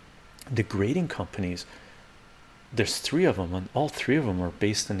 the grading companies, there's 3 of them, and all 3 of them are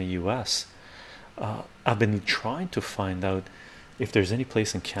based in the US. I've been trying to find out if there's any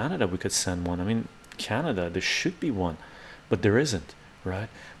place in Canada we could send one. I mean, Canada, there should be one, but there isn't, right?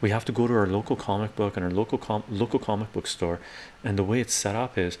 We have to go to our local comic book and our local comic book store, and the way it's set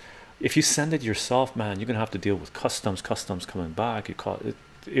up is, if you send it yourself, man, you're gonna have to deal with customs coming back.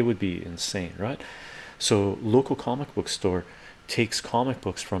 It would be insane, right? So local comic book store takes comic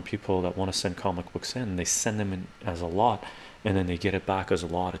books from people that want to send comic books in, and they send them in as a lot, and then they get it back as a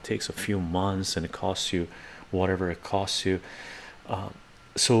lot. It takes a few months, and it costs you whatever it costs you.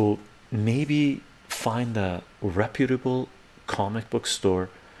 So maybe find a reputable comic book store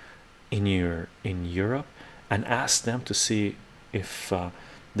in Europe and ask them to see if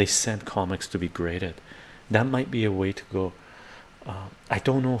they send comics to be graded. That might be a way to go. I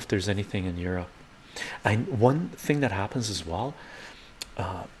don't know if there's anything in Europe. And one thing that happens as well,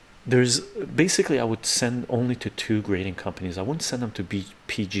 there's basically, I would send only to 2 grading companies. I wouldn't send them to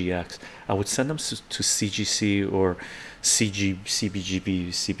PGX. I would send them to CGC or CBGB,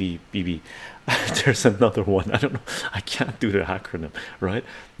 CBBB. There's another one, I don't know, I can't do the acronym, right?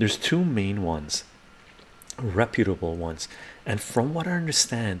 There's 2 main ones, reputable ones, and from what I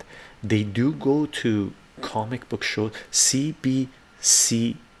understand, they do go to comic book shows. CBCS,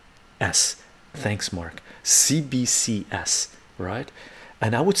 thanks Mark, CBCS, right?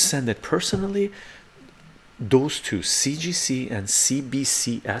 And I would send it personally. Those 2, CGC and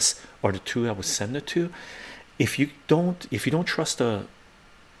CBCS, are the 2 I would send it to. If you don't trust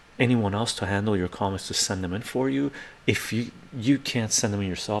anyone else to handle your comics, to send them in for you, if you can't send them in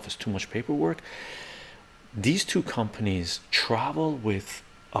yourself, it's too much paperwork. These 2 companies travel with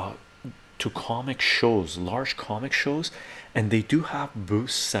to comic shows, large comic shows, and they do have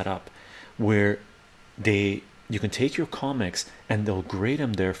booths set up where you can take your comics and they'll grade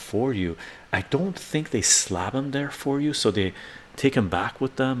them there for you. I don't think they slab them there for you, so they take them back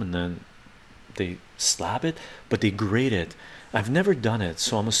with them and then they slab it, but they grade it. I've never done it,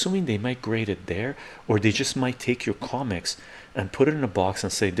 so I'm assuming they might grade it there, or they just might take your comics and put it in a box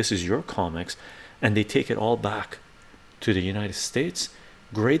and say this is your comics, and they take it all back to the United States,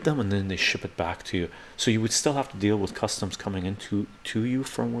 grade them, and then they ship it back to you. So you would still have to deal with customs coming into you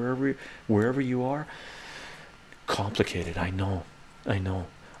from wherever you are. Complicated, I know.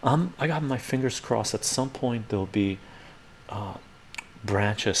 I got my fingers crossed at some point there'll be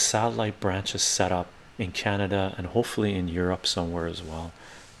branches, satellite branches set up in Canada and hopefully in Europe somewhere as well,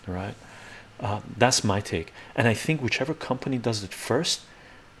 right? That's my take, and I think whichever company does it first,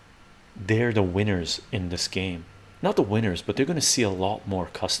 they're the winners in this game. Not the winners, but they're going to see a lot more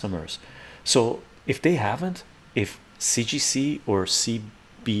customers. So if they haven't, if CGC or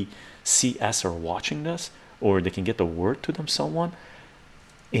CBCS are watching this, or they can get the word to them, someone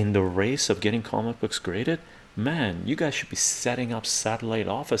in the race of getting comic books graded, man, you guys should be setting up satellite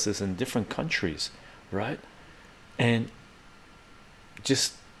offices in different countries, right? And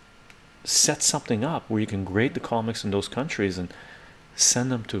just set something up where you can grade the comics in those countries and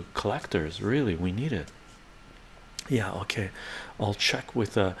send them to collectors. Really, we need it. Yeah, okay, I'll check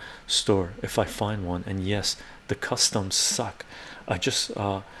with a store if I find one. And yes, the customs suck. I just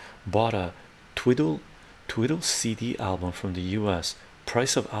bought a Twiddle CD album from the US.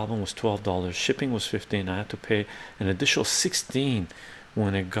 Price of album was $12, shipping was $15. I had to pay an additional $16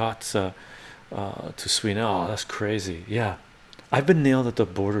 when it got to Sweden. Oh, that's crazy. Yeah, I've been nailed at the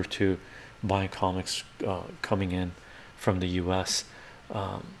border too, buying comics coming in from the US.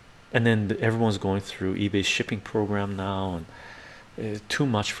 And then everyone's going through eBay's shipping program now, and too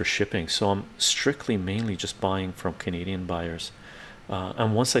much for shipping. So I'm strictly mainly just buying from Canadian buyers.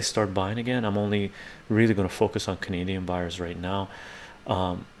 And once I start buying again, I'm only really going to focus on Canadian buyers right now.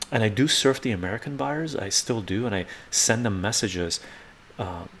 And I do surf the American buyers, I still do, and I send them messages.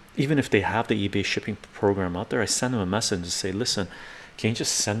 Even if they have the eBay shipping program out there, I send them a message to say, listen, can you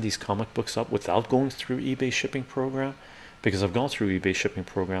just send these comic books up without going through eBay shipping program? Because I've gone through eBay shipping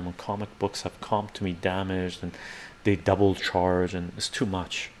program and comic books have come to me damaged and they double charge, and it's too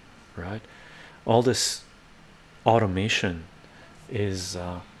much, right? All this automation is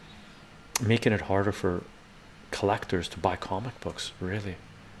making it harder for collectors to buy comic books, really.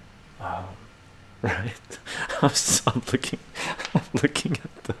 Right. I'm looking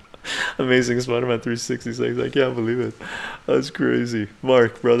at the Amazing Spider-Man 366. I can't believe it. That's crazy.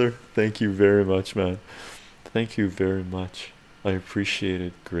 Mark, brother, thank you very much, man. Thank you very much. I appreciate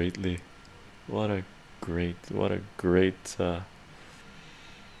it greatly. What a great I'm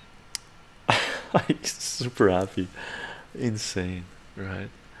super happy. Insane, right?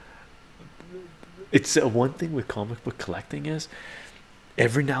 It's one thing with comic book collecting is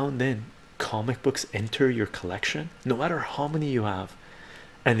every now and then comic books enter your collection, no matter how many you have,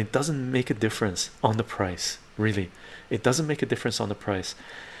 and it doesn't make a difference on the price. Really, it doesn't make a difference on the price.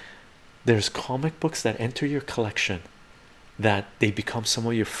 There's comic books that enter your collection that they become some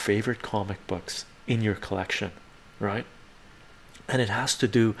of your favorite comic books in your collection, right? And it has to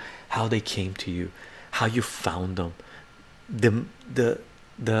do how they came to you, how you found them, the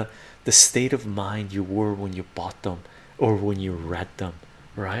state of mind you were when you bought them or when you read them,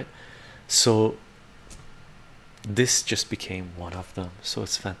 right? So this just became one of them. So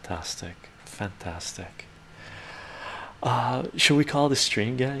it's fantastic. Should we call the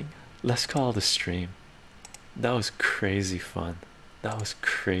stream, gang? Let's call the stream. That was crazy fun.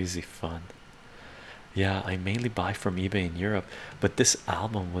 Yeah, I mainly buy from eBay in Europe, but this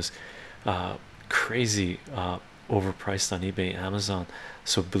album was crazy overpriced on eBay, Amazon.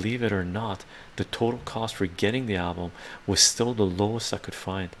 So believe it or not, the total cost for getting the album was still the lowest I could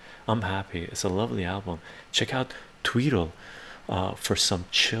find. I'm happy. It's a lovely album. Check out Tweedle for some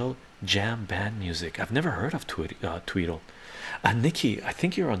chill jam band music. I've never heard of Tweedle. Nikki, I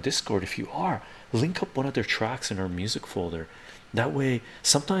think you're on Discord. If you are, link up one of their tracks in our music folder. That way,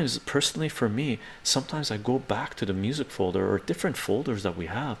 sometimes personally for me, sometimes I go back to the music folder or different folders that we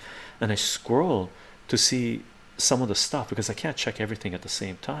have, and I scroll to see some of the stuff because I can't check everything at the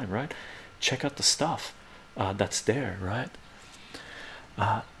same time, right? Check out the stuff that's there, right?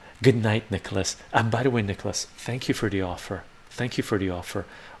 Good night, Nicholas. And by the way, Nicholas, thank you for the offer.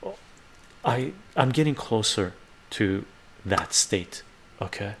 I'm getting closer to that state.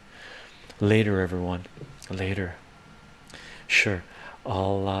 Okay, later, everyone, later. Sure,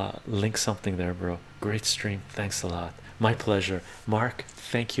 I'll link something there, bro. Great stream, thanks a lot. My pleasure. Mark,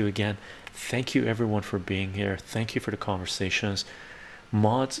 thank you again. Thank you everyone for being here. Thank you for the conversations.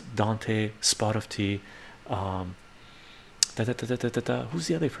 Mods, Dante, Spot of Tea, who's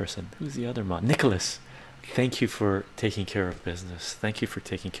the other person? Who's the other mod? Nicholas, thank you for taking care of business.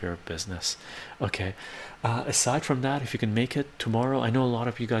 Okay, aside from that, if you can make it tomorrow, I know a lot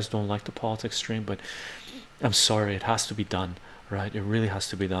of you guys don't like the politics stream, but I'm sorry, it has to be done, right? It really has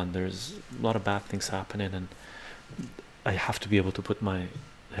to be done. There's a lot of bad things happening, and I have to be able to put my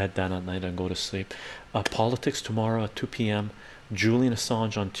head down at night and go to sleep. Politics tomorrow at 2 p.m. Julian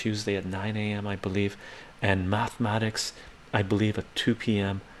Assange on Tuesday at 9 a.m. I believe, and mathematics I believe at 2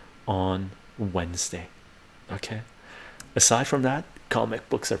 p.m. on Wednesday. Okay, aside from that, comic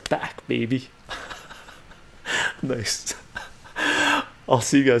books are back, baby. Nice. I'll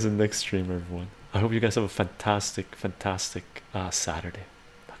see you guys in the next stream, everyone. I hope you guys have a fantastic Saturday.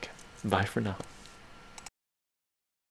 Okay, bye for now.